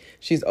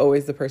 She's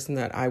always the person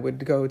that I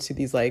would go to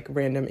these like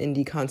random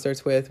indie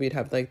concerts with. We'd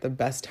have like the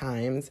best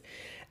times.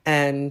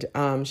 And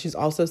she's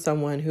also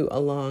someone who,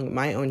 along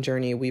my own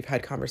journey, we've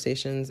had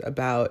conversations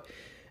about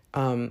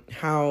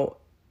how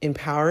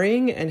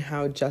empowering and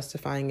how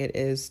justifying it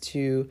is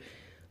to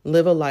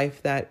live a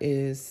life that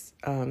is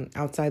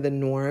outside the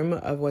norm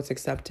of what's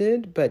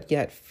accepted, but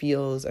yet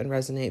feels and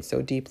resonates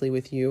so deeply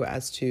with you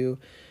as to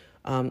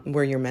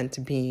where you're meant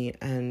to be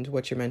and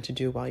what you're meant to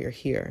do while you're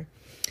here.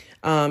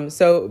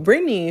 So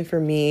Brittany, for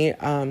me,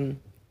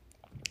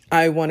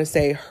 I want to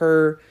say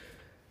her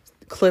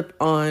clip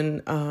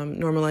on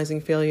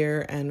normalizing failure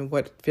and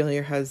what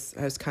failure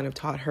has kind of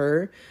taught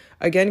her,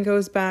 again,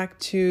 goes back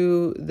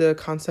to the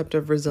concept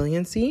of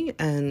resiliency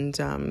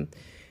and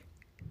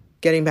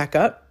getting back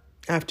up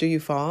after you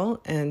fall.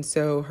 And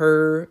so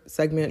her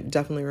segment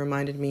definitely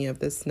reminded me of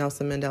this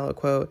Nelson Mandela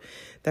quote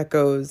that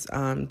goes,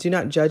 "Do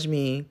not judge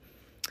me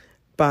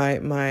by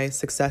my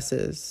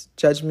successes.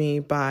 Judge me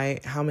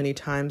by how many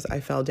times I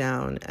fell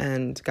down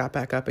and got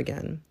back up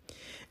again."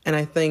 And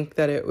I think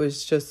that it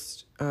was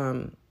just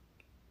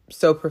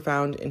so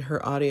profound in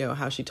her audio,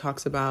 how she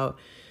talks about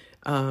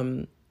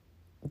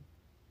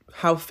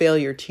how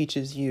failure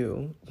teaches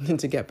you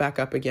to get back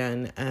up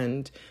again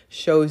and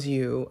shows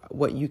you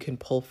what you can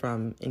pull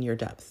from in your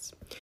depths.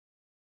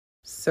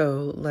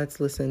 So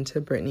let's listen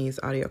to Brittany's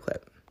audio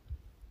clip.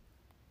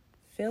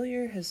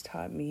 Failure has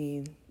taught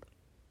me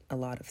a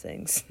lot of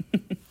things.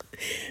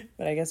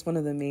 But I guess one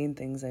of the main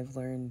things I've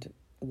learned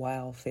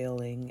while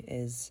failing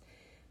is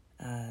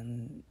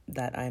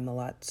that I'm a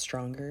lot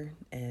stronger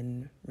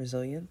and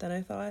resilient than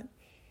I thought.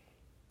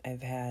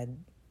 I've had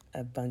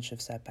a bunch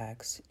of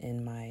setbacks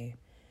in my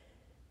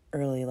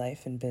early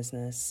life in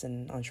business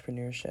and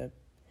entrepreneurship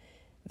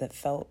that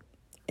felt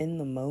in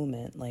the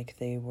moment like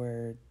they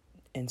were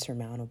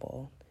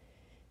insurmountable.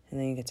 And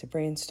then you get to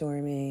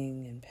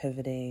brainstorming and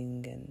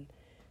pivoting and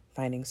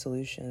finding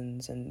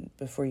solutions, and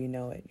before you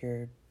know it,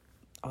 you're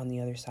on the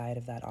other side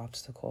of that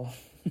obstacle,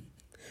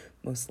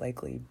 most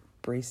likely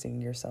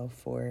bracing yourself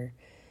for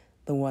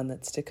the one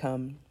that's to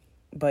come,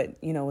 but,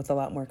 with a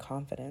lot more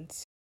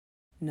confidence,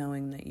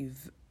 knowing that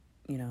you've,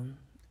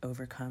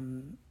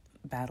 overcome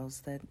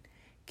battles that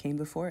came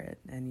before it,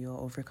 and you'll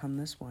overcome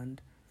this one.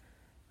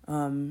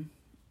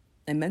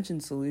 I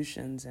mentioned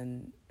solutions,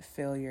 and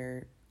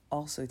failure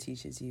also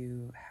teaches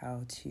you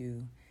how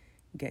to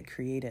get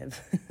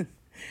creative.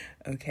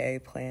 Okay,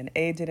 plan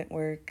A didn't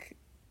work.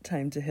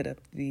 Time to hit up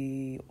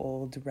the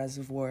old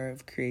reservoir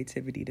of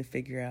creativity to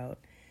figure out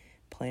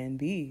plan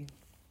B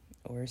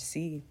or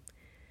C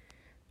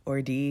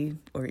or D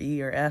or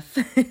E or F.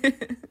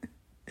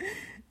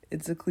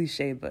 It's a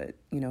cliche, but,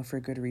 for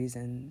good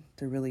reason.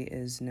 There really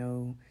is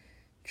no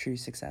true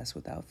success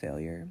without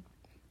failure.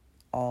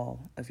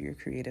 All of your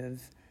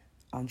creative,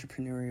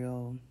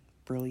 entrepreneurial,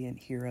 brilliant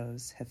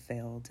heroes have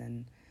failed.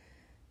 And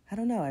I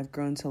don't know, I've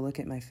grown to look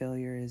at my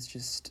failure as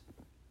just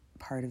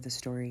part of the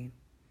story.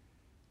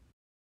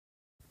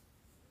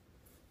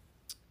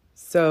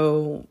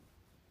 So,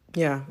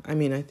 yeah,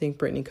 I think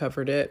Brittany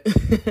covered it.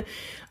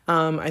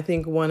 I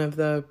think one of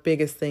the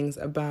biggest things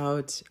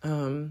about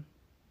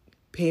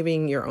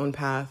paving your own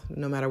path,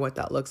 no matter what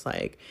that looks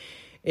like,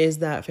 is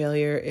that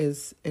failure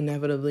is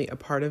inevitably a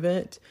part of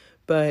it,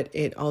 but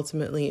it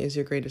ultimately is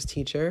your greatest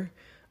teacher.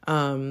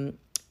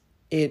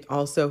 It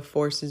also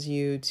forces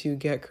you to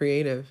get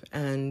creative,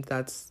 and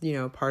that's,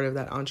 part of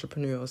that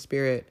entrepreneurial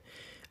spirit.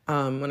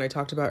 When I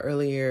talked about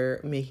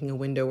earlier, making a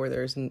window where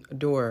there's a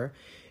door,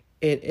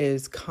 it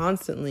is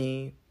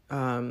constantly,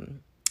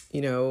 being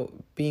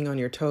on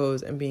your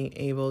toes and being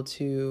able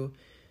to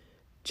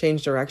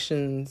change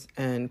directions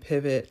and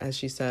pivot, as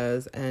she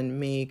says, and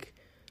make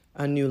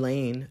a new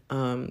lane,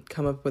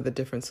 come up with a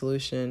different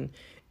solution.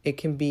 It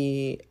can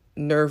be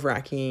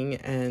nerve-wracking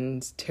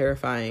and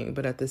terrifying,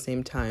 but at the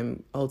same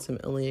time,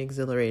 ultimately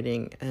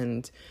exhilarating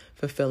and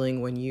fulfilling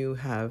when you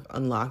have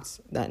unlocked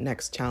that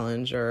next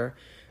challenge or,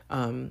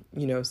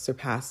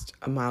 surpassed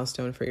a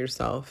milestone for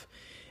yourself.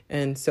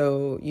 And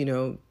so,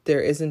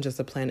 there isn't just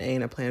a plan A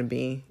and a plan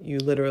B. You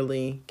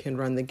literally can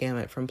run the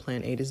gamut from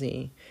plan A to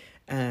Z.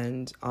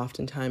 And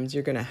oftentimes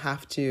you're going to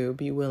have to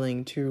be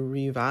willing to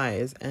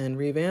revise and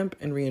revamp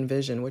and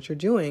re-envision what you're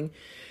doing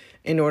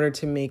in order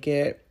to make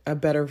it a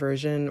better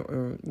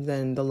version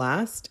than the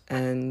last,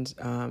 and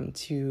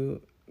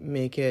to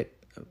make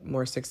it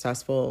more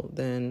successful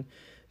than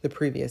the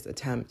previous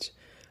attempt.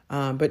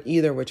 But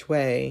either which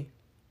way,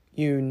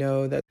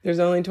 that there's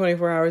only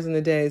 24 hours in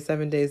the day,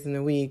 7 days in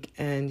the week,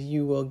 and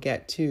you will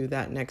get to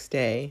that next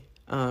day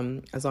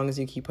as long as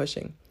you keep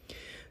pushing.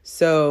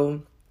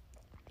 So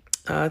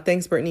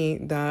thanks, Brittany.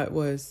 That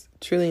was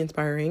truly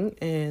inspiring.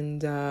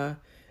 And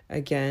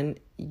again,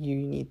 you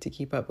need to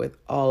keep up with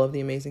all of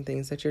the amazing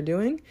things that you're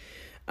doing.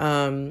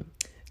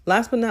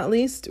 Last but not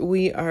least,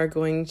 we are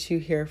going to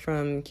hear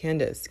from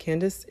Candace.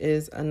 Candace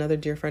is another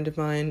dear friend of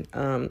mine,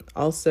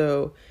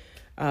 also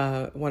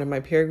one of my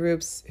peer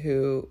groups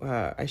who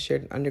I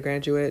shared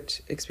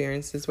undergraduate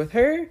experiences with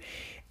her.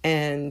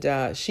 And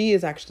she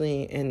is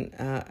actually in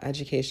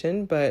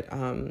education, but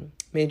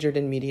majored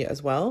in media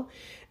as well.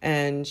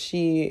 And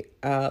she,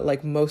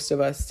 like most of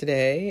us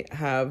today,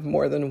 have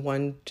more than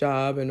one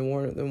job and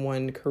more than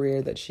one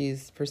career that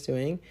she's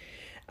pursuing.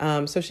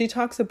 So she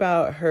talks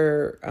about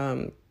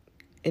her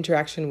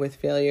interaction with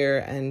failure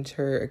and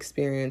her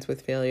experience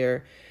with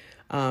failure,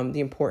 the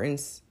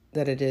importance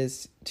that it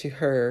is to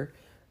her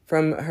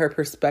from her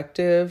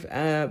perspective,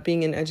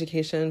 being in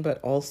education,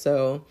 but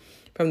also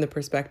from the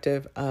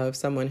perspective of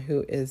someone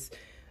who is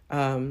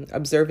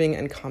observing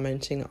and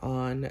commenting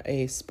on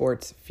a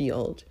sports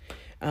field.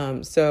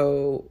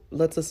 So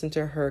let's listen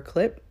to her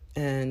clip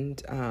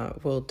and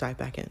we'll dive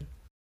back in.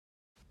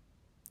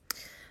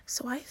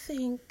 So I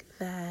think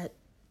that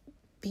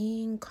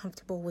being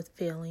comfortable with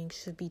failing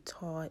should be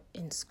taught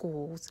in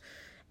schools,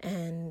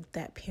 and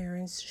that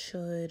parents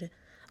should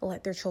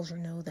let their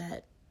children know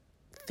that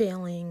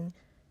failing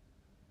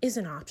is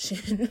an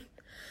option.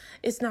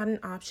 It's not an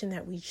option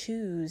that we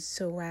choose.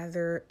 So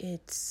rather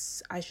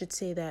I should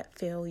say that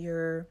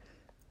failure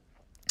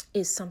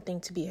is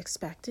something to be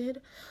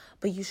expected,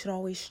 but you should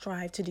always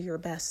strive to do your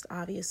best,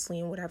 obviously,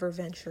 in whatever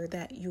venture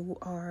that you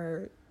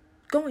are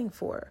going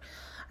for.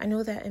 I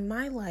know that in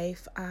my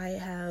life, I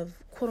have,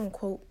 quote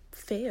unquote,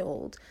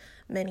 failed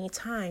many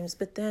times,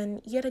 but then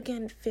yet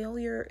again,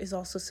 failure is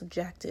also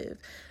subjective.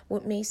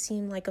 What may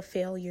seem like a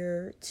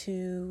failure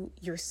to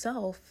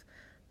yourself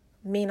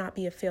may not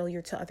be a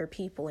failure to other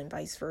people, and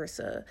vice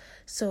versa.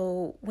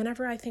 So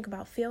whenever I think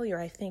about failure,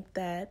 I think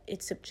that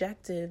it's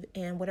subjective,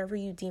 and whatever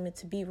you deem it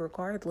to be,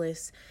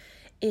 regardless,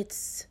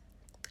 it's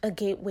a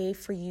gateway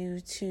for you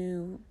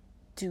to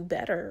do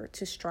better,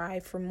 to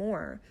strive for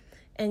more.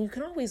 And you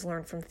can always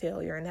learn from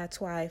failure, and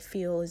that's why I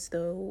feel as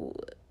though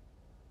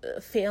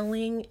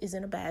failing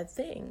isn't a bad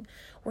thing.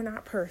 We're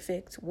not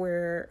perfect.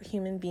 We're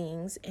human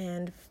beings,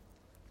 and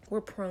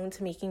we're prone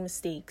to making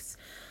mistakes.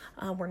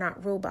 We're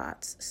not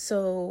robots.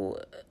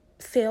 So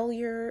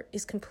failure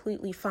is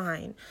completely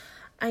fine.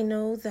 I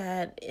know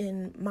that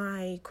in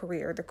my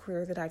career, the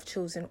career that I've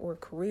chosen, or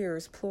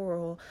careers,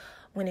 plural,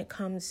 when it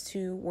comes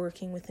to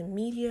working within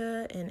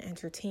media and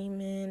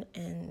entertainment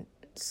and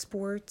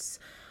sports,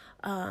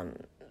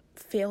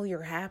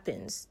 failure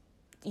happens.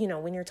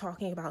 When you're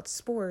talking about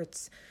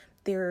sports,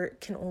 there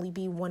can only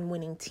be one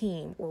winning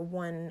team or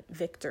one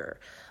victor,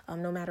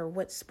 no matter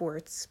what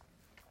sports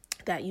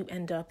that you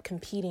end up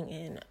competing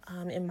in.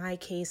 In my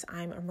case,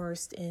 I'm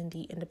immersed in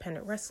the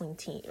independent wrestling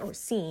team or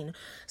scene.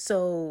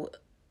 So,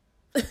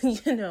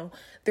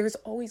 there's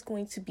always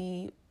going to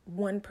be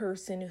one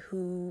person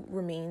who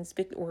remains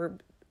or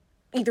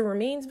either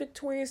remains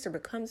victorious or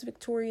becomes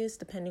victorious,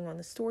 depending on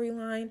the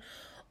storyline,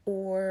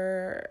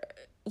 or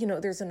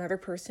there's another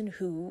person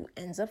who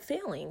ends up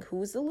failing,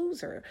 who is the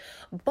loser.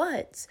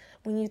 But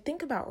when you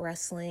think about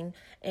wrestling,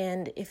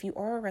 and if you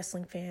are a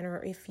wrestling fan,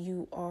 or if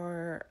you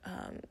are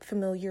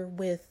familiar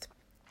with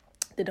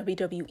the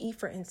WWE,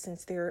 for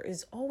instance, there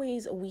is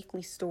always a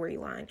weekly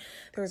storyline.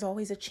 There's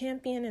always a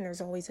champion and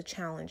there's always a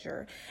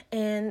challenger.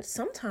 And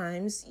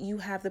sometimes you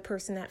have the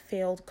person that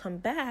failed come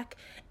back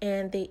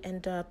and they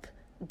end up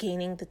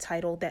gaining the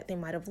title that they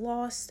might have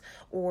lost,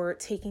 or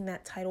taking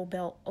that title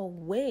belt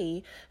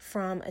away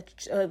from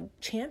a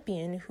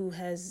champion who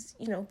has,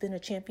 been a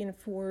champion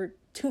for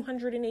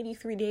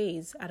 283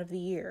 days out of the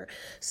year.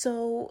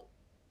 So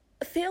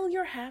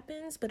failure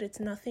happens, but it's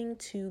nothing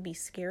to be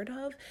scared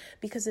of,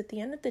 because at the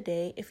end of the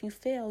day, if you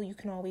fail, you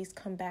can always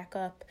come back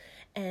up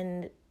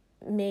and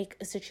make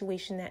a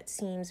situation that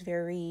seems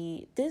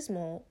very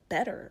dismal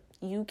better.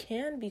 You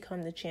can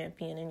become the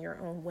champion in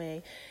your own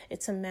way.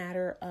 It's a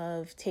matter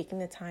of taking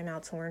the time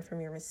out to learn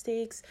from your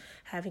mistakes,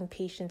 having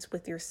patience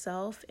with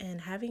yourself, and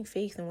having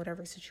faith in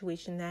whatever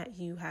situation that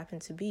you happen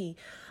to be,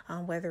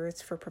 whether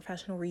it's for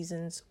professional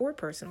reasons or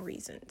personal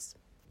reasons.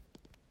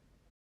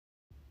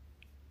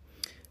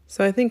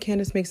 So I think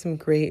Candace makes some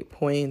great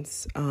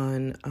points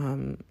on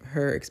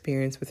her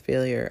experience with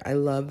failure. I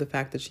love the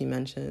fact that she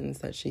mentions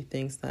that she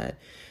thinks that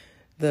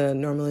the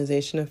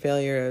normalization of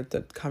failure,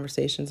 the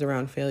conversations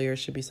around failure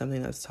should be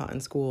something that's taught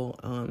in school.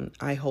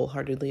 I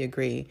wholeheartedly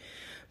agree.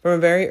 From a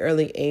very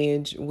early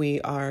age,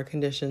 we are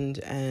conditioned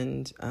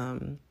and,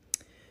 kind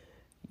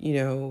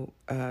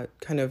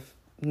of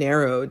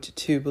narrowed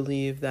to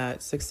believe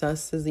that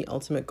success is the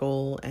ultimate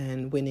goal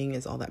and winning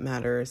is all that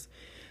matters.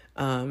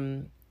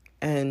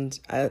 And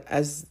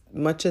as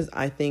much as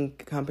I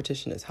think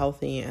competition is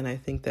healthy, and I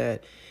think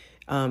that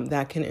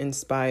that can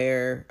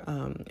inspire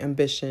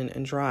ambition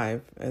and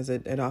drive, as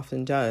it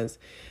often does,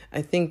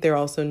 I think there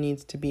also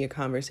needs to be a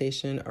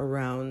conversation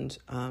around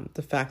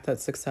the fact that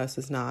success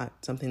is not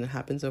something that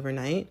happens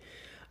overnight,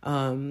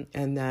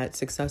 and that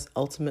success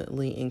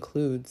ultimately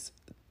includes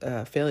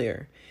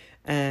failure.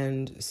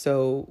 And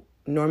so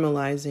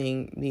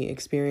normalizing the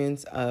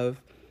experience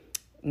of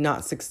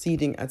not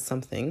succeeding at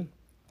something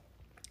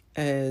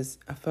is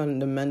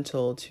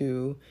fundamental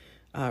to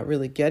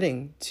really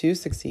getting to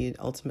succeed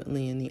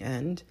ultimately in the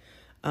end,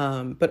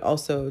 but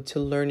also to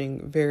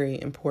learning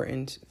very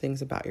important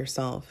things about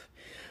yourself.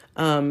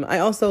 I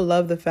also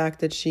love the fact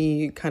that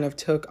she kind of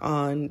took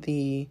on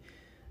the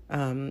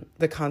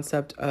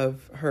concept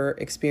of her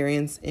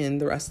experience in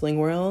the wrestling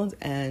world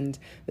and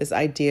this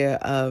idea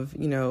of,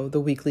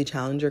 the weekly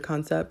challenger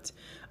concept,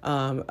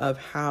 of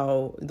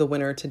how the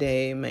winner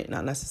today might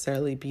not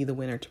necessarily be the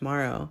winner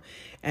tomorrow,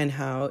 and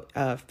how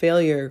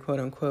failure,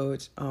 quote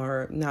unquote,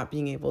 or not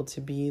being able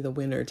to be the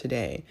winner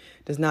today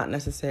does not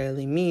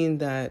necessarily mean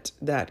that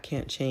that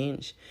can't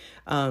change.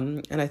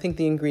 And I think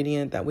the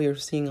ingredient that we are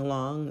seeing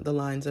along the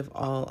lines of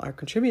all our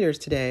contributors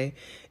today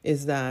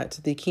is that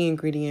the key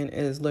ingredient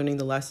is learning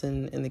the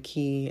lesson and the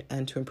key,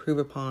 and to improve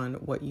upon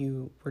what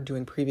you were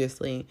doing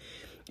previously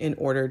in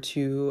order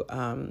to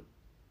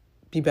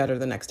be better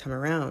the next time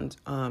around,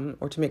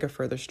 or to make a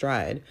further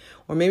stride,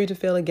 or maybe to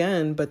fail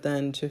again, but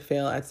then to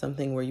fail at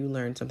something where you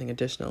learn something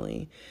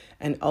additionally,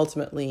 and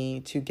ultimately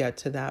to get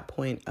to that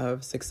point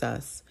of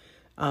success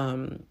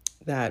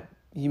that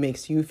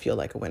makes you feel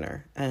like a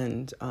winner.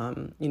 And,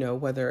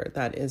 whether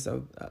that is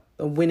a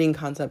winning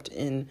concept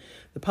in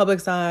the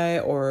public's eye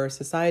or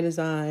society's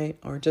eye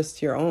or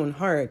just your own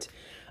heart,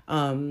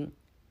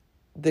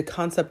 the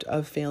concept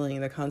of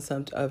failing, the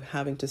concept of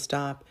having to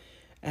stop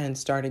and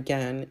start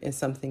again is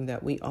something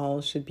that we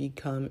all should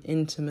become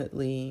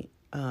intimately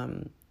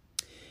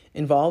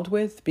involved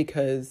with,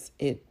 because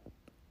it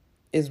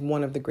is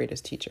one of the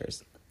greatest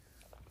teachers.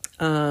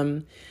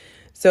 So,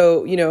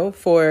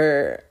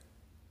 for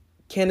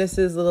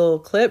Candace's little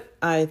clip,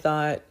 I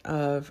thought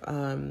of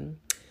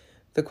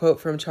the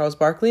quote from Charles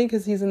Barkley,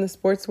 because he's in the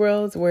sports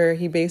world, where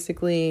he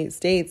basically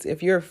states,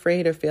 if you're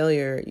afraid of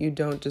failure, you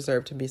don't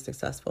deserve to be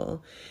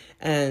successful.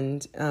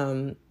 And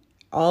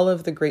all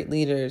of the great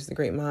leaders, the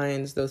great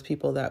minds, those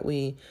people that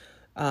we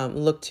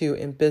look to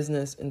in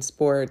business and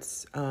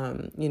sports,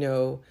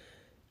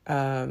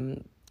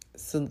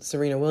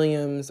 Serena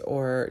Williams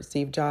or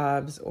Steve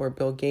Jobs or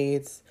Bill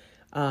Gates,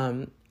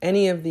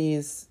 any of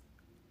these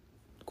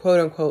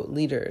quote unquote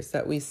leaders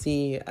that we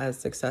see as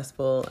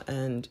successful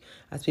and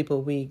as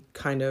people we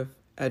kind of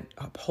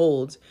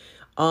uphold,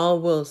 all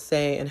will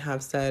say and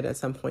have said at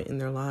some point in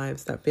their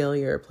lives that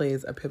failure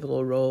plays a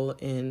pivotal role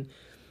in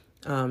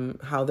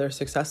how they're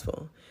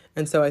successful.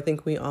 And so I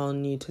think we all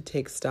need to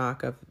take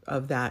stock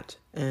of that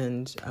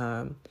and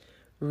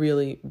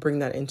really bring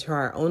that into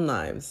our own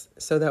lives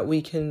so that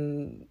we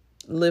can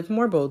live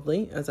more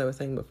boldly, as I was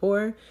saying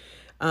before,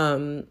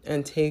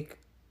 and take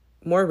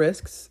more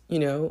risks,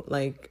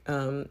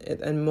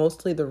 and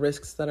mostly the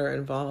risks that are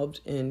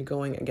involved in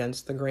going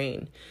against the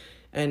grain,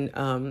 and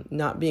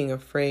not being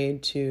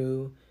afraid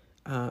to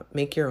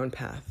make your own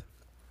path.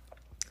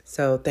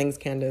 So thanks,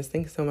 Candace.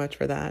 Thanks so much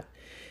for that.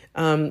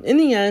 In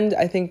the end,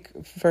 I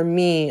think for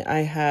me,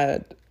 I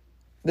had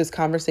this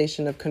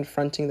conversation of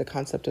confronting the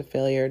concept of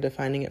failure,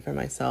 defining it for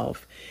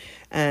myself.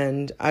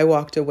 And I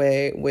walked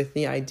away with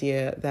the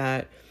idea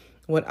that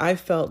what I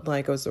felt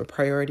like was a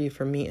priority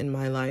for me in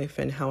my life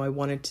and how I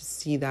wanted to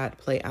see that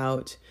play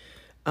out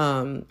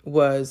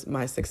was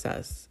my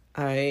success.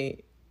 I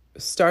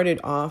started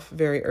off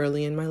very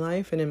early in my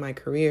life and in my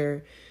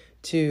career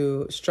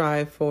to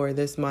strive for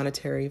this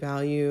monetary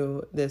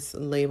value, this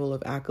label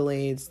of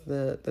accolades,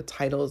 the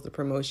titles, the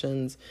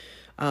promotions,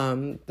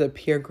 the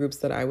peer groups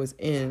that I was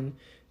in,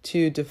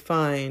 to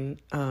define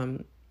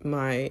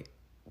my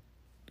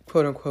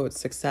quote unquote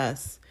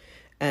success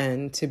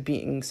and to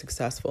being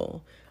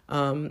successful.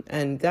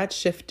 And that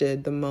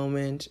shifted the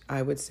moment,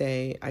 I would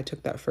say, I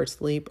took that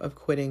first leap of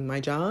quitting my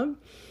job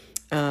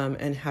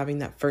and having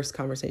that first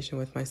conversation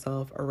with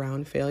myself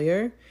around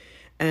failure.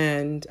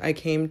 And I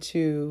came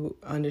to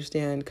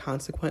understand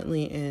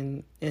consequently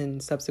in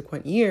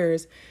subsequent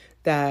years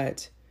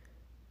that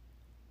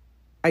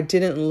I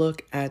didn't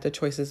look at the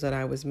choices that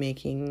I was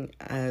making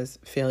as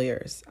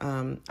failures.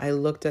 I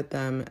looked at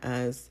them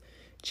as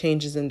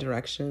changes in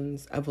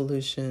directions,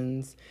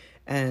 evolutions,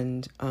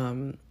 and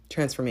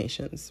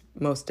transformations,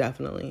 most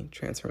definitely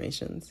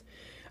transformations.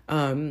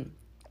 And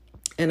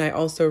I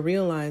also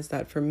realized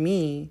that for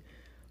me,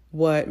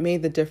 what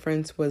made the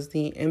difference was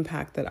the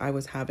impact that I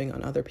was having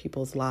on other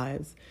people's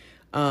lives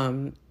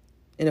in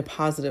a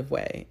positive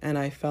way. And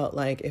I felt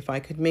like if I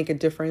could make a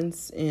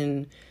difference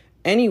in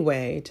any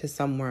way to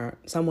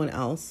someone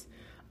else,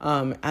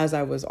 as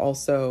I was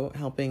also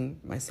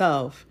helping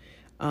myself,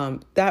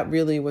 that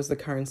really was the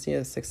currency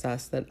of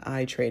success that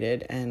I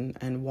traded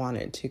and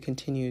wanted to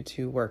continue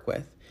to work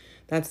with.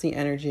 That's the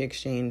energy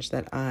exchange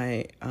that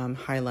I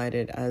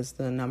highlighted as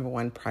the number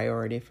one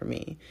priority for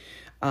me.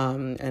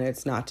 And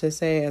it's not to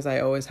say, as I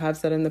always have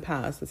said in the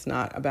past, it's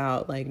not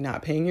about like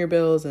not paying your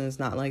bills, and it's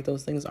not like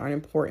those things aren't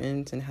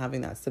important and having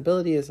that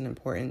stability isn't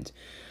important.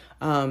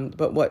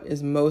 But what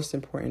is most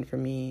important for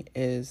me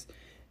is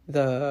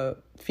the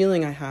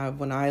feeling I have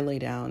when I lay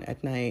down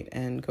at night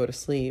and go to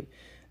sleep,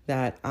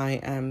 that I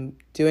am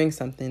doing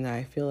something that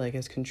I feel like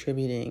is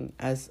contributing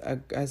as a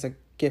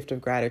gift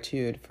of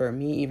gratitude for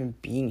me even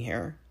being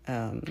here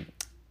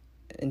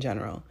in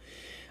general.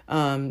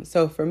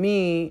 So for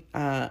me,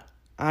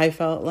 I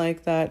felt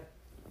like that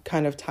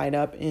kind of tied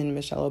up in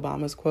Michelle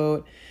Obama's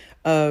quote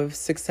of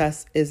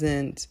success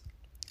isn't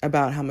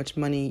about how much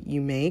money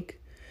you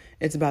make.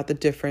 It's about the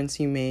difference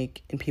you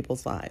make in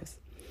people's lives.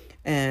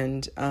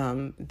 And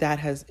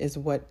that is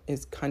what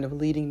is kind of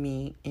leading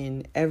me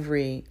in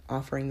every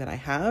offering that I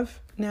have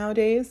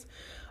nowadays.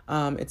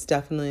 It's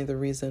definitely the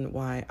reason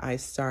why I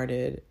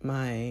started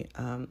my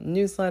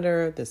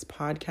newsletter, this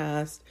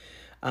podcast,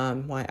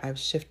 why I've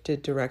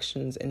shifted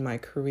directions in my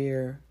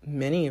career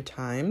many of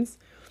times,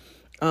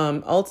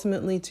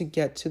 ultimately to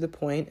get to the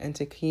point and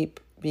to keep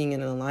being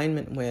in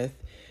alignment with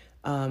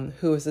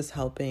who is this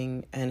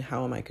helping and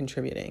how am I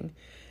contributing.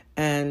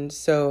 And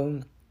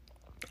so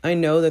I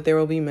know that there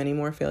will be many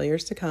more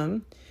failures to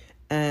come.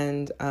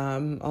 And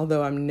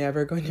although I'm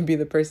never going to be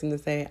the person to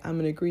say, I'm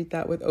going to greet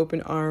that with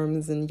open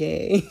arms and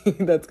yay,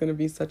 that's going to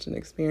be such an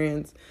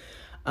experience.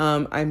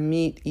 I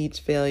meet each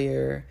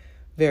failure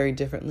very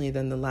differently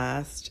than the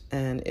last.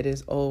 And it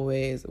is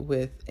always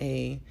with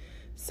a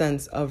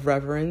sense of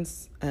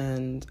reverence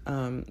and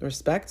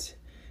respect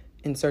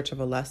in search of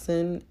a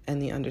lesson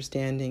and the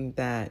understanding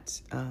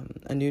that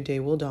a new day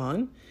will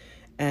dawn.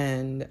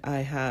 And I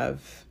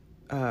have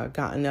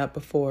gotten up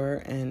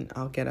before and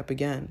I'll get up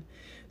again.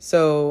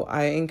 So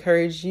I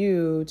encourage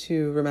you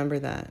to remember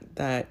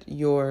that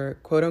your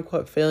quote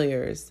unquote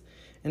failures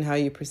and how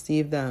you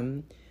perceive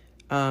them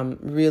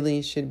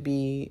really should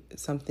be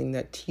something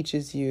that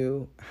teaches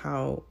you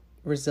how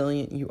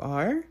resilient you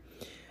are,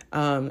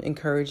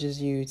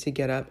 encourages you to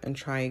get up and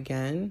try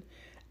again,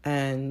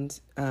 and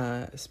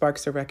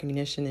sparks a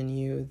recognition in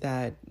you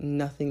that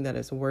nothing that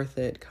is worth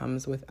it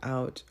comes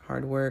without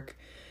hard work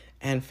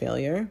and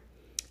failure.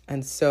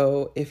 And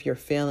so if you're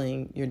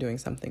failing, you're doing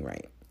something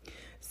right.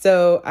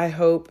 So I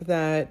hope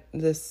that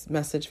this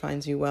message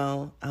finds you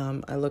well.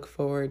 I look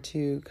forward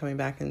to coming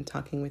back and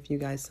talking with you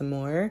guys some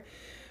more.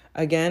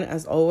 Again,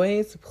 as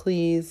always,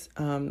 please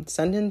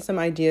send in some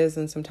ideas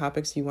and some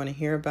topics you want to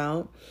hear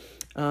about.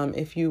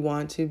 If you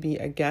want to be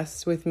a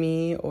guest with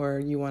me or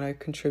you want to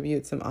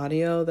contribute some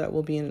audio that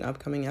will be in an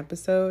upcoming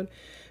episode,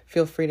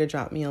 feel free to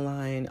drop me a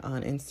line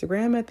on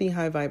Instagram at The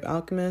High Vibe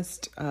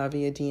Alchemist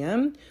via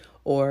DM,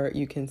 or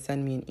you can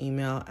send me an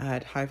email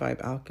at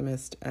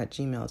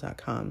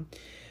highvibealchemist@gmail.com.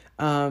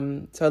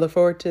 So I look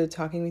forward to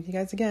talking with you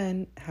guys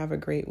again. Have a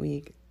great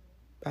week.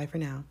 Bye for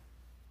now.